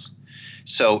skills.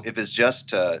 So if it's just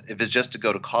to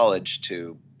go to college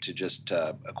to just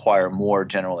acquire more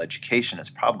general education, it's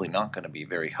probably not going to be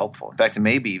very helpful. In fact, it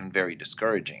may be even very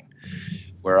discouraging,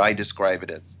 where I describe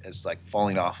it as like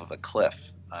falling off of a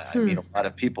cliff. I meet a lot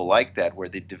of people like that, where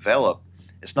they develop.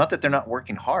 It's not that they're not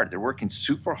working hard; they're working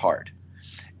super hard,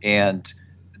 and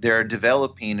they're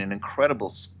developing an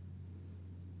incredible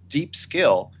deep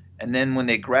skill. And then when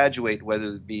they graduate, whether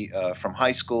it be from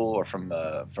high school or from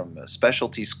a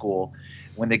specialty school,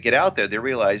 when they get out there, they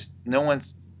realize no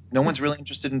one's really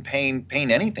interested in paying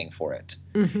anything for it.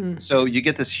 Mm-hmm. So you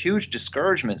get this huge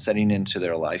discouragement setting into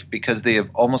their life because they have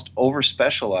almost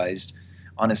over-specialized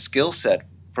on a skill set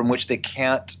from which they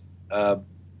can't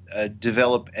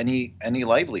develop any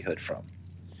livelihood from.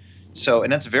 So,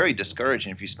 and that's very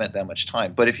discouraging if you spent that much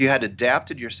time. But if you had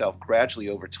adapted yourself gradually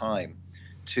over time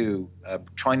to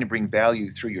trying to bring value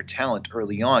through your talent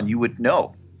early on, you would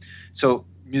know. So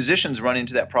musicians run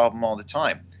into that problem all the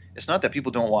time. It's not that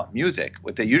people don't want music.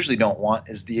 What they usually don't want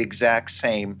is the exact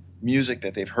same music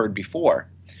that they've heard before,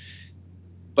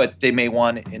 but they may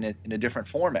want it in a different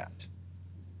format,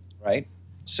 right?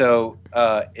 So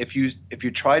if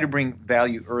you try to bring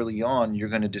value early on, you're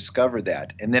going to discover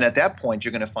that. And then at that point,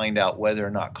 you're going to find out whether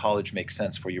or not college makes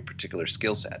sense for your particular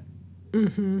skill set.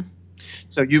 Mm-hmm.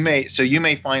 So you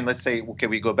may find, let's say, okay,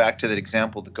 we go back to that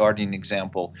example, the gardening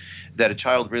example, that a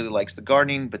child really likes the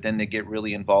gardening, but then they get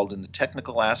really involved in the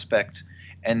technical aspect,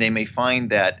 and they may find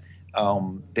that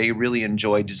they really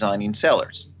enjoy designing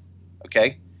cellars.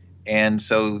 Okay, and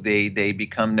so they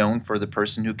become known for the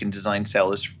person who can design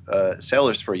cellars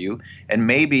for you, and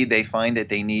maybe they find that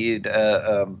they need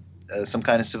some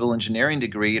kind of civil engineering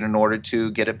degree in order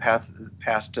to get it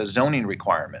past zoning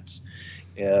requirements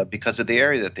because of the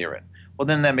area that they're in. Well,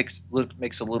 then that makes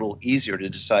it a little easier to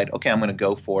decide. Okay, I'm going to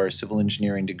go for a civil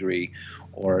engineering degree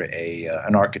or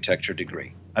an architecture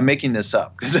degree. I'm making this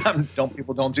up because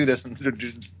people don't do this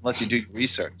unless you do your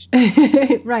research.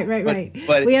 Right.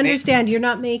 But we understand you're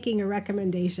not making a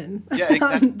recommendation. Yeah,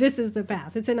 exactly. This is the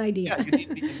path. It's an idea. Yeah,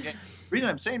 the reason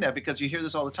I'm saying that because you hear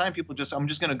this all the time. People I'm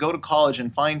just going to go to college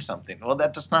and find something. Well,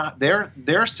 that does not.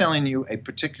 They're selling you a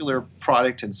particular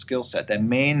product and skill set that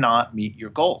may not meet your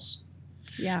goals.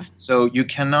 Yeah. So you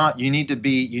need to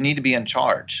be in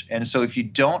charge. And so if you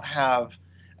don't have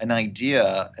an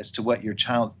idea as to what your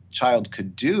child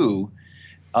could do,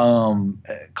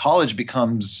 college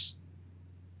becomes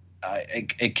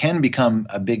it can become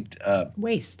a big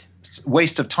waste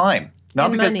of time. Not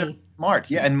and because money. They're smart,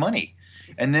 yeah, and money.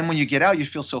 And then when you get out, you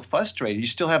feel so frustrated. You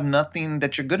still have nothing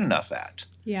that you're good enough at.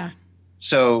 Yeah.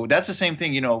 So that's the same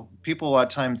thing. People a lot of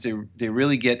times they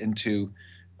really get into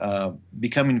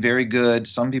becoming very good,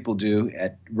 some people do,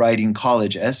 at writing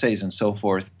college essays and so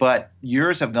forth, but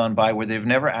years have gone by where they've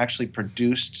never actually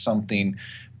produced something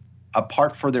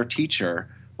apart for their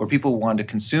teacher where people want to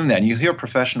consume that. And you hear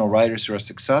professional writers who are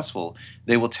successful,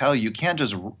 they will tell you can't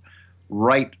just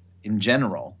write in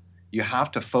general. You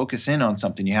have to focus in on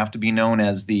something. You have to be known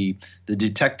as the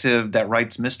detective that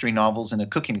writes mystery novels in a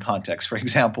cooking context, for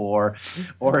example,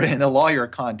 or in a lawyer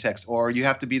context. Or you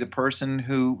have to be the person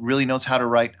who really knows how to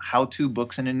write how-to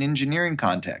books in an engineering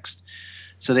context.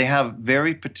 So they have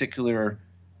very particular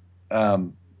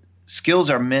skills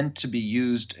are meant to be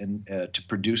used to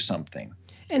produce something.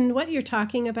 And what you're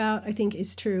talking about, I think,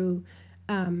 is true.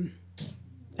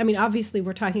 Obviously,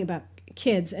 we're talking about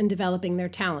kids and developing their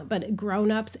talent, but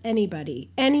grown-ups,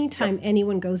 anytime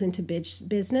anyone goes into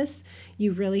business,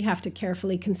 you really have to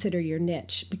carefully consider your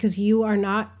niche, because you're really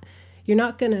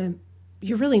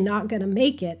not gonna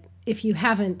make it if you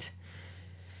haven't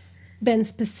been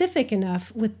specific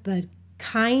enough with the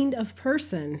kind of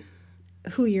person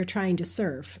who you're trying to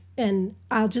serve. And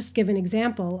I'll just give an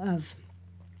example of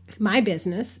my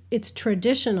business. It's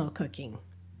traditional cooking.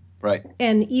 Right.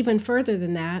 And even further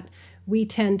than that, we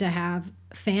tend to have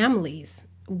families,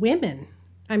 women.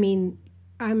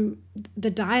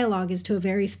 The dialogue is to a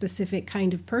very specific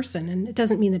kind of person. And it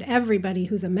doesn't mean that everybody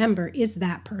who's a member is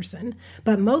that person,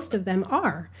 but most of them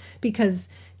are, because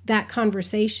that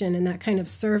conversation and that kind of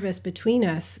service between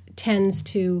us tends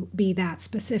to be that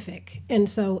specific. And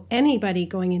so anybody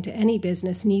going into any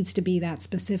business needs to be that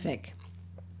specific.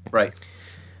 Right.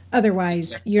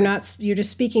 Otherwise, you're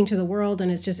just speaking to the world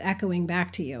and it's just echoing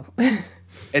back to you.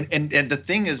 And the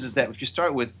thing is that if you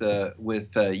start with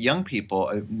young people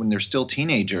when they're still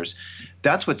teenagers,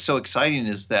 that's what's so exciting,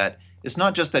 is that it's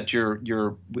not just that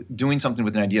you're doing something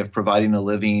with an idea of providing a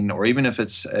living, or even if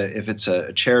it's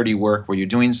a charity work where you're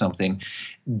doing something,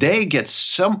 they get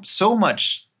so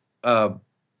much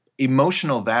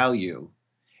emotional value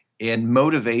and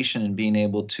motivation in being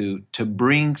able to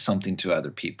bring something to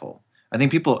other people. I think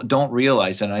people don't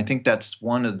realize that, and I think that's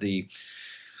one of the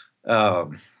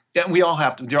we all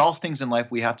have to. There are all things in life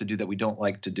we have to do that we don't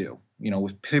like to do.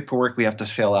 With paperwork, we have to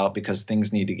fill out because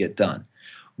things need to get done.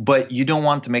 But you don't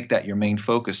want to make that your main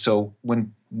focus. So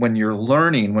when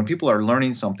people are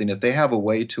learning something, if they have a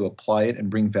way to apply it and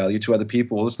bring value to other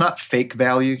people, well, it's not fake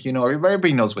value.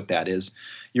 Everybody knows what that is.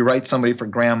 You write somebody for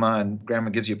grandma and grandma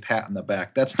gives you a pat on the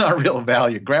back. That's not real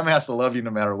value. Grandma has to love you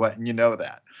no matter what, and you know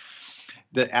that.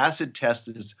 The acid test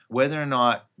is whether or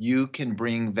not you can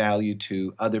bring value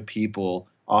to other people,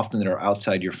 often that are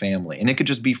outside your family. And it could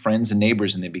just be friends and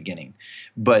neighbors in the beginning.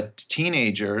 But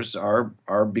teenagers are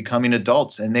becoming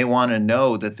adults, and they want to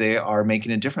know that they are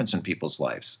making a difference in people's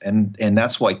lives. And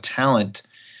that's why talent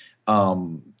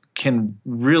can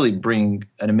really bring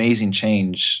an amazing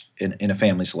change in a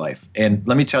family's life. And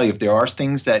let me tell you, if there are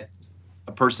things that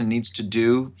a person needs to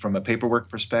do from a paperwork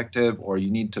perspective, or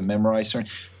you need to memorize certain,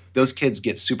 those kids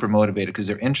get super motivated because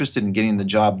they're interested in getting the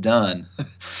job done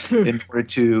in order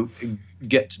to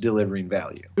get to delivering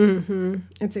value. Mm-hmm.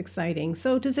 It's exciting.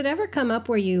 So does it ever come up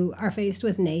where you are faced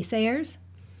with naysayers?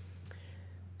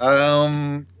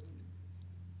 I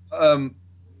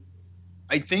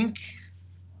think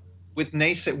with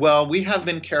we have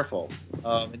been careful.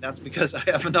 And that's because I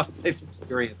have enough life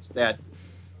experience that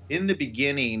in the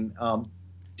beginning,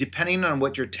 depending on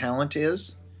what your talent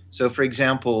is. So, for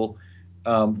example,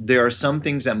 there are some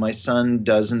things that my son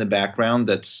does in the background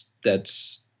that's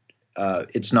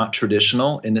it's not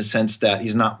traditional in the sense that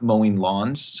he's not mowing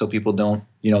lawns. So people don't,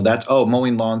 that's,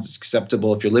 mowing lawns is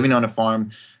acceptable. If you're living on a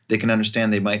farm, they can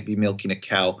understand they might be milking a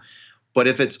cow. But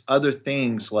if it's other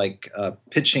things like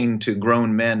pitching to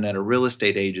grown men at a real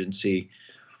estate agency,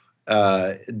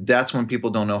 that's when people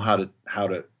don't know how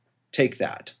to take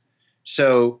that.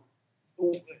 So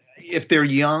if they're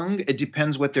young, it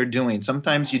depends what they're doing.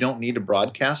 Sometimes you don't need to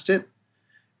broadcast it.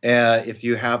 If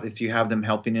you have them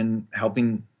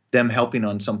helping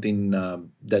on something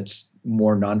that's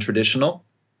more non-traditional.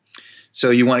 So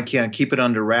you want to kind of keep it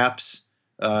under wraps.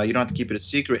 You don't have to keep it a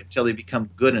secret until they become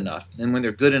good enough. And when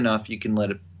they're good enough, you can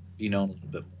let it be known a little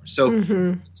bit more. So,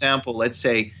 for example, let's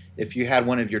say if you had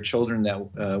one of your children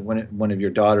that one of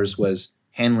your daughters was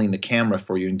handling the camera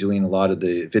for you and doing a lot of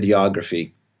the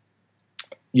videography,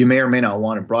 you may or may not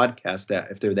want to broadcast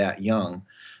that if they're that young,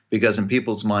 because in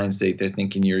people's minds, they're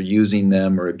thinking you're using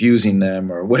them or abusing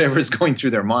them or whatever is going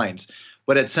through their minds.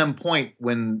 But at some point,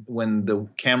 when the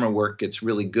camera work gets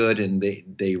really good and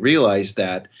they realize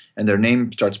that and their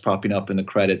name starts popping up in the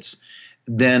credits,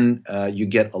 then you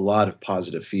get a lot of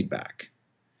positive feedback.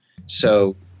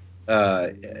 So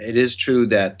it is true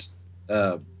that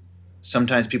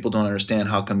sometimes people don't understand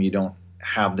how come you don't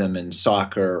have them in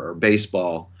soccer or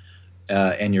baseball,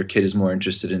 and your kid is more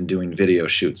interested in doing video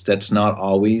shoots. That's not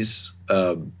always.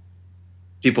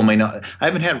 People may not.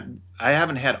 I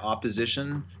haven't had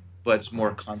opposition, but it's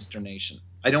more consternation.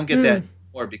 I don't get that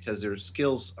anymore because their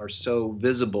skills are so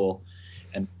visible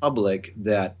and public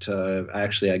that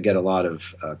I get a lot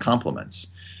of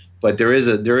compliments. But there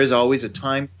is always a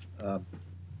time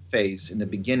phase in the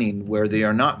beginning where they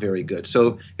are not very good.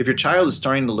 So if your child is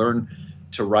starting to learn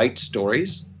to write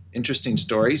stories, interesting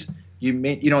stories, you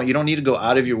don't need to go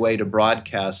out of your way to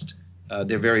broadcast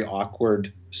their very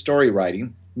awkward story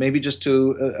writing. Maybe just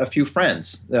to a few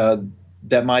friends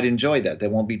that might enjoy that. They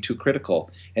won't be too critical.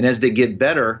 And as they get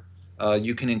better,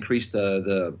 you can increase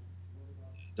the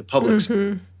public's.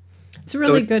 It's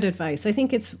really good advice. I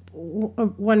think it's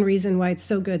one reason why it's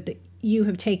so good that you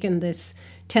have taken this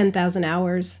 10,000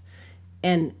 hours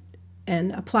and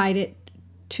applied it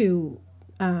to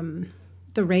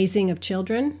the raising of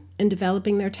children and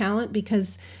developing their talent,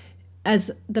 because as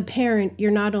the parent,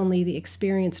 you're not only the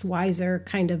experienced, wiser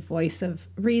kind of voice of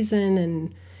reason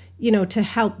and, to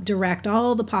help direct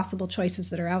all the possible choices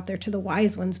that are out there to the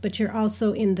wise ones, but you're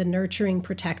also in the nurturing,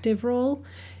 protective role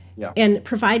and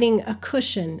providing a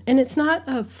cushion. And it's not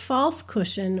a false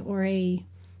cushion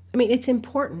it's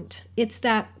important. It's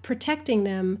that protecting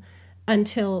them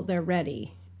until they're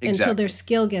ready, until their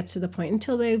skill gets to the point,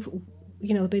 until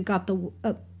they've got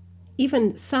the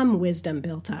even some wisdom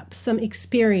built up, some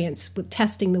experience with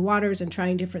testing the waters and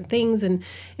trying different things. And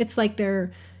it's like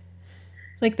they're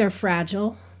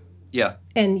fragile. Yeah.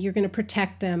 And you're going to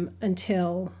protect them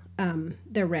until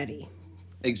they're ready.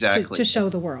 Exactly. To show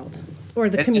the world or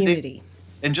the community.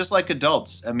 And just like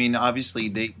adults, obviously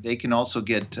they can also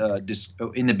get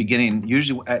in the beginning.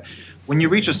 Usually, when you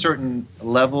reach a certain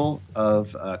level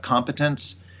of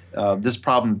competence, this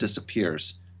problem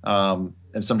disappears.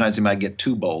 And sometimes they might get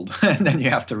too bold, and then you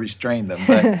have to restrain them.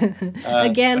 But,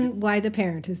 again, why the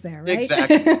parent is there, right?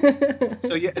 Exactly.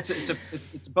 So yeah,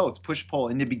 it's both push pull.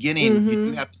 In the beginning,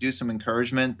 you do have to do some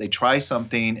encouragement. They try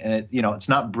something, and it's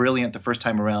not brilliant the first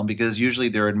time around because usually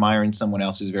they're admiring someone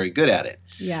else who's very good at it.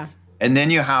 Yeah. And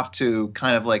then you have to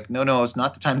kind of like, no, it's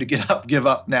not the time to give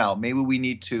up now. Maybe we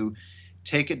need to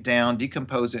take it down,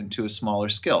 decompose it into a smaller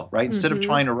skill, right? Instead of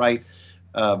trying to write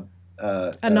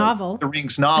a novel, the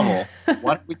Rings novel,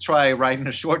 why don't we try writing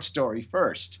a short story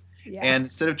first? Yeah. And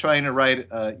instead of trying to write,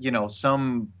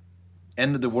 some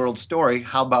end of the world story,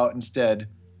 how about instead,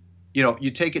 you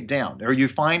take it down, or you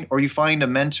find a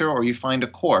mentor, or you find a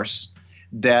course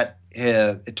that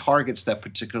it targets that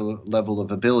particular level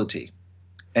of ability,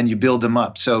 and you build them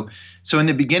up. So in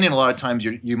the beginning, a lot of times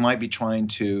you might be trying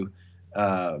to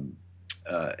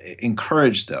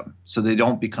encourage them so they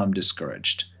don't become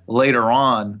discouraged. Later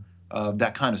on,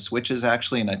 that kind of switches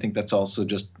actually, and I think that's also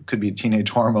just could be teenage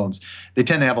hormones. They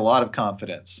tend to have a lot of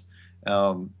confidence.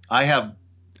 I have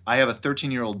a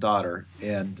 13-year-old daughter,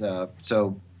 and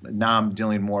so now I'm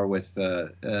dealing more with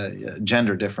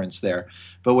gender difference there.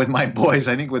 But with my boys,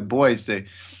 I think with boys they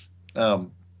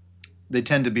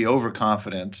tend to be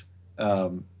overconfident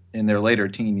in their later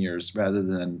teen years rather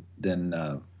than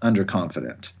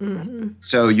underconfident. Mm-hmm.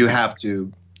 So you have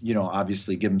to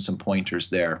obviously give them some pointers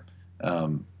there.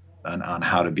 On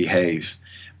how to behave,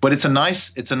 but it's a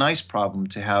nice problem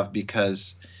to have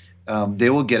because they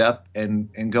will get up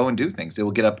and go and do things. They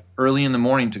will get up early in the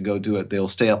morning to go do it. They'll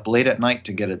stay up late at night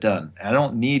to get it done. I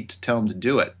don't need to tell them to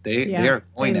do it. They are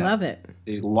going they to. love it.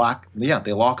 They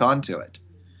lock onto it.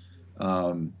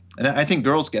 And I think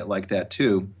girls get like that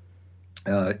too,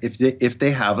 if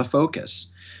they have a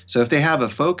focus. So if they have a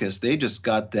focus, they just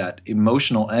got that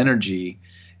emotional energy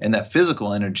and that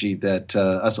physical energy that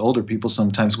us older people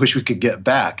sometimes wish we could get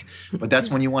back. But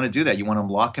that's when you want to do that. You want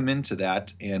to lock them into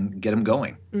that and get them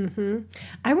going. Mm-hmm.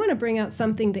 I want to bring out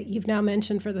something that you've now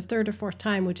mentioned for the third or fourth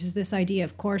time, which is this idea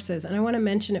of courses. And I want to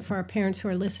mention it for our parents who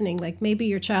are listening. Like maybe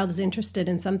your child is interested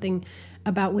in something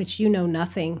about which you know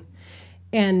nothing.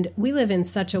 And we live in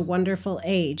such a wonderful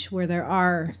age where there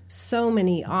are so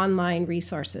many online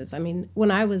resources. I mean,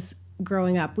 when I was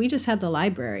growing up, we just had the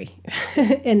library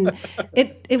and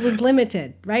it was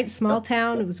limited, right? Small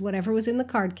town, it was whatever was in the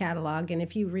card catalog. And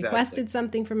if you requested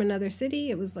something from another city,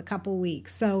 it was a couple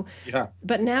weeks. So,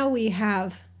 but now we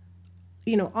have,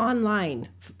 online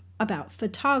about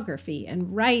photography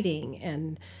and writing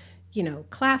and,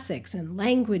 classics and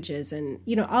languages and,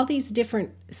 all these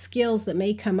different skills that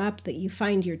may come up that you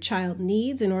find your child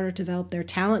needs in order to develop their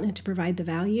talent and to provide the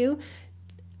value.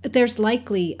 There's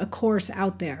likely a course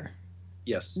out there.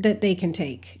 Yes. That they can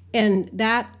take. And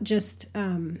that just,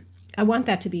 I want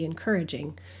that to be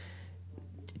encouraging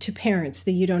to parents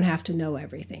that you don't have to know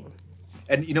everything.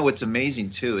 And what's amazing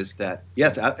too is that,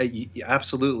 yes,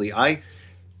 absolutely. I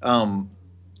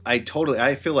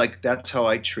feel like that's how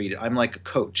I treat it. I'm like a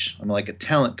coach. I'm like a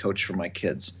talent coach for my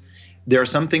kids. There are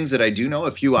some things that I do know,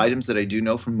 a few items that I do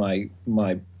know from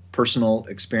my personal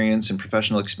experience and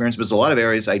professional experience, but there's a lot of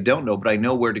areas I don't know, but I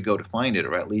know where to go to find it,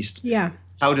 or at least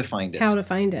how to find it.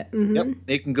 Mm-hmm. Yep.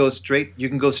 You can go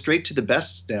straight to the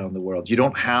best now in the world. You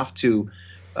don't have to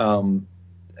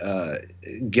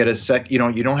get you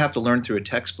don't have to learn through a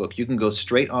textbook. You can go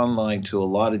straight online to a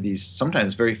lot of these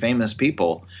sometimes very famous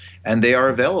people, and they are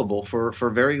available for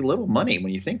very little money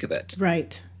when you think of it.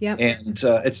 Right. Yep. And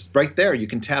it's right there. You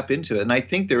can tap into it. And I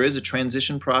think there is a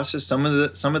transition process. Some of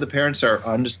the parents are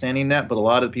understanding that, but a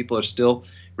lot of people are still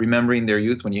remembering their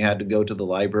youth when you had to go to the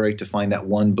library to find that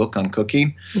one book on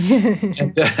cooking.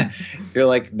 And you're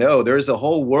like, no, there's a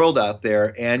whole world out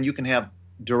there, and you can have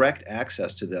direct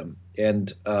access to them.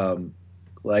 And I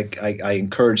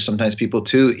encourage sometimes people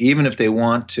too, even if they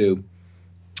want to,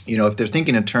 if they're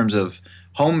thinking in terms of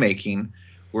homemaking,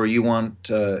 where you want,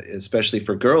 especially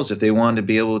for girls, if they want to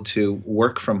be able to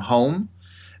work from home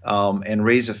and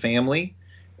raise a family,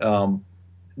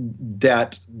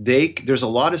 there's a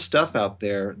lot of stuff out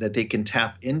there that they can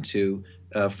tap into,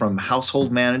 from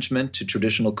household management to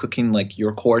traditional cooking, like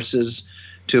your courses,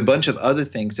 to a bunch of other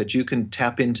things that you can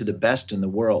tap into the best in the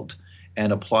world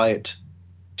and apply it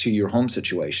to your home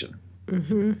situation.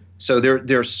 Mm-hmm. So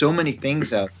there are so many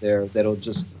things out there that'll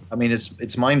just,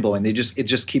 it's mind blowing. It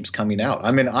just keeps coming out.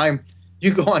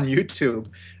 You go on YouTube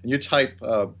and you type,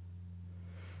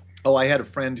 I had a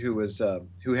friend who has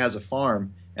a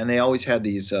farm, and they always had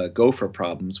these gopher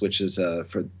problems, which is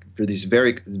for these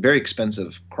very, very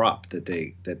expensive crop that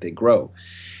they grow,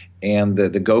 and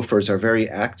the gophers are very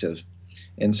active.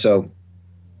 And so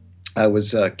I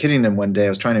was kidding him one day. I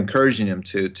was trying to encourage him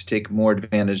to take more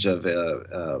advantage of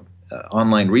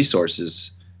online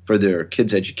resources for their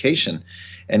kids' education.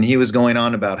 And he was going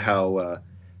on about how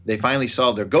they finally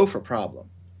solved their gopher problem.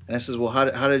 And I says, well,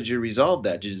 how did you resolve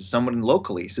that? Did someone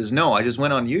locally? He says, no, I just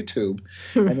went on YouTube,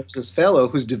 and there's this fellow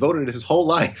who's devoted his whole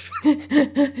life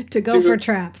to gopher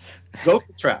traps.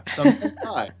 Gopher traps.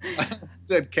 I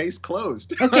said, case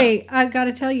closed. Okay, I've got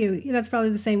to tell you, that's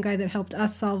probably the same guy that helped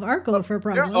us solve our gopher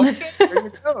problem. Okay, there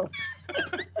you go.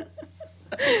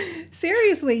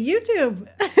 Seriously, YouTube.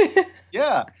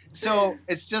 Yeah. So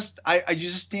it's just, you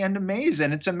just stand amazed,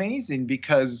 and it's amazing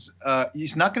because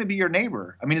he's not going to be your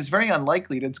neighbor. It's very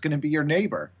unlikely that it's going to be your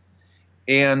neighbor.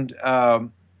 And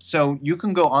so you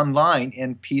can go online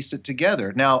and piece it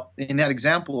together. Now, in that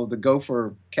example of the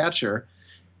gopher catcher,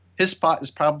 his spot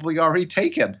is probably already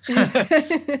taken,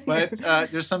 but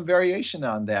there's some variation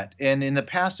on that. And in the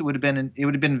past, it would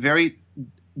have been very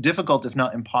difficult, if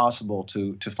not impossible,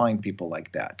 to find people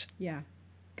like that. Yeah.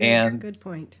 Good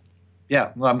point.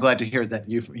 Yeah, well, I'm glad to hear that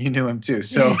you knew him too.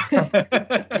 So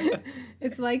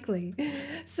it's likely.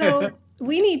 So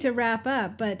we need to wrap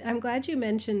up, but I'm glad you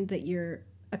mentioned that you're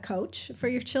a coach for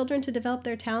your children to develop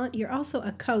their talent. You're also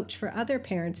a coach for other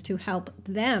parents to help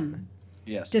them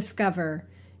discover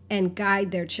and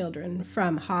guide their children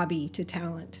from hobby to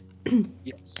talent.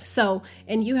 Yes. So,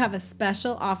 and you have a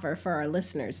special offer for our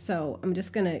listeners. So I'm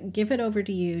just going to give it over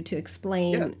to you to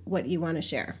explain what you want to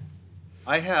share.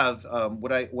 I have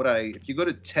if you go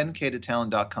to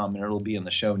 10ktotalent.com, and it'll be in the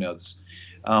show notes,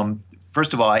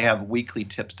 First of all, I have weekly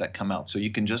tips that come out. So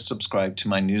you can just subscribe to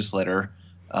my newsletter,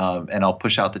 and I'll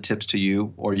push out the tips to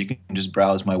you, or you can just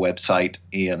browse my website,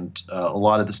 and a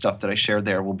lot of the stuff that I share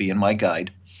there will be in my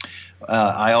guide.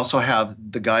 I also have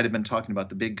the guide I've been talking about,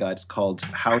 the big guide. It's called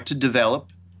How to Develop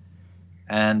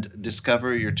and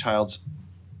Discover Your Child's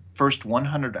First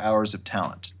 100 Hours of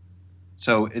Talent.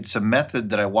 So it's a method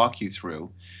that I walk you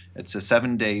through. It's a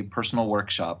 7-day personal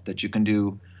workshop that you can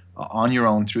do on your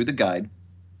own through the guide.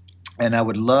 And I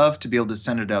would love to be able to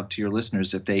send it out to your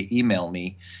listeners if they email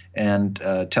me and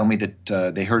tell me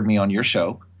that they heard me on your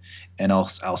show. And I'll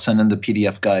send them the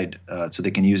PDF guide so they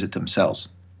can use it themselves.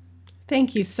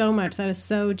 Thank you so much. That is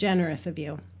so generous of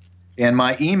you. And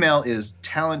my email is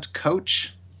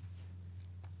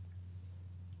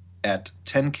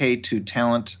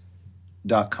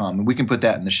talentcoach@10k2talent.com. And we can put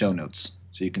that in the show notes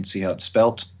so you can see how it's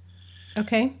spelt.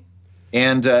 Okay.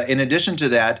 And in addition to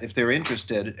that, if they're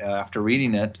interested after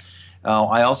reading it,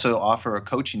 I also offer a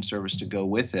coaching service to go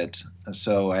with it.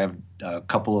 So I have a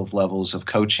couple of levels of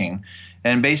coaching.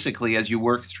 And basically, as you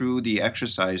work through the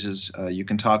exercises, you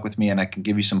can talk with me and I can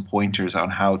give you some pointers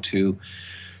on how to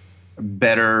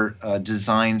better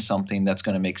design something that's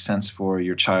going to make sense for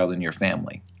your child and your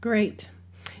family. Great.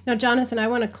 Now, Jonathan, I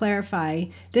want to clarify.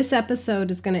 This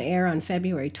episode is going to air on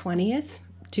February 20th,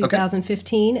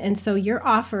 2015. Okay. And so your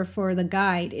offer for the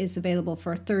guide is available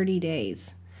for 30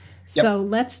 days. So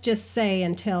let's just say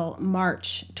until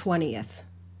March 20th.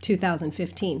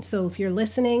 2015. So if you're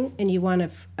listening and you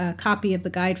want a copy of the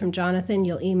guide from Jonathan,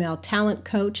 you'll email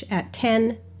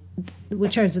talentcoach@10,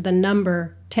 which is the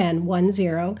number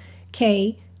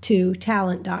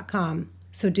 10k2talent.com.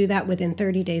 So do that within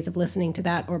 30 days of listening to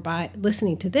that, or by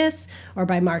listening to this, or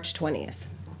by March 20th.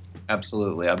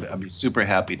 Absolutely. I'd be super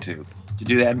happy to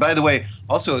do that. And by the way,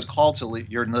 also a call to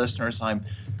your listeners, I'm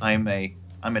a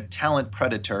talent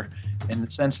predator in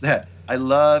the sense that I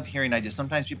love hearing ideas.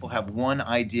 Sometimes people have one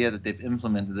idea that they've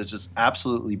implemented that's just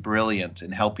absolutely brilliant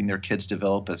in helping their kids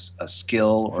develop a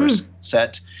skill or a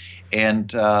set.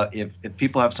 And if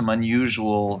people have some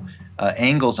unusual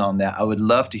angles on that, I would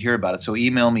love to hear about it. So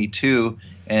email me too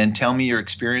and tell me your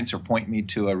experience or point me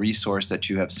to a resource that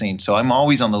you have seen. So I'm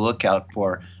always on the lookout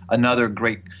for another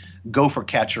great gopher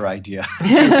catcher idea.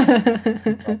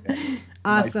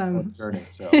 Awesome. Journey,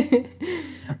 so.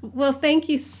 Well, thank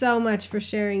you so much for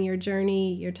sharing your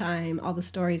journey, your time, all the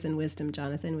stories and wisdom,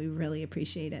 Jonathan. We really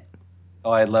appreciate it.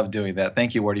 Oh, I love doing that.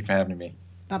 Thank you, Wardy, for having me.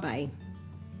 Bye-bye.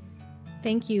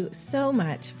 Thank you so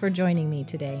much for joining me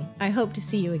today. I hope to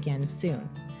see you again soon.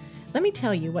 Let me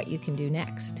tell you what you can do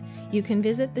next. You can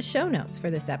visit the show notes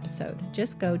for this episode.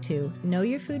 Just go to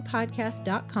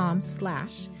knowyourfoodpodcast.com/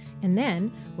 and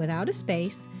then, without a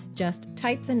space, just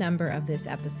type the number of this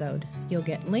episode. You'll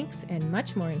get links and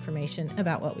much more information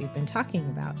about what we've been talking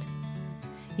about.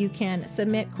 You can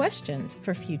submit questions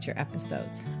for future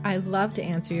episodes. I love to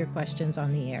answer your questions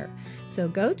on the air. So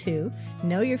go to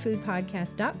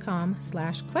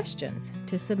knowyourfoodpodcast.com/questions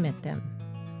to submit them.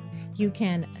 You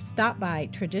can stop by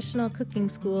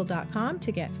traditionalcookingschool.com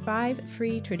to get 5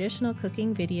 free traditional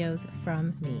cooking videos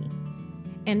from me.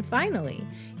 And finally,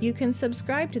 you can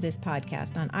subscribe to this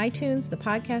podcast on iTunes, the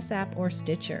podcast app, or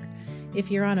Stitcher.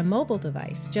 If you're on a mobile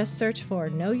device, just search for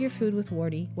Know Your Food with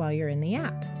Wardy while you're in the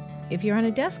app. If you're on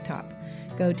a desktop,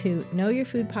 go to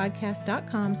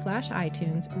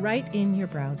knowyourfoodpodcast.com/iTunes right in your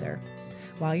browser.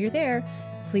 While you're there,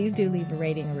 please do leave a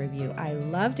rating or review. I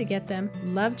love to get them,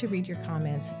 love to read your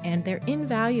comments, and they're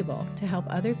invaluable to help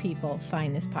other people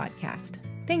find this podcast.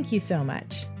 Thank you so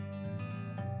much.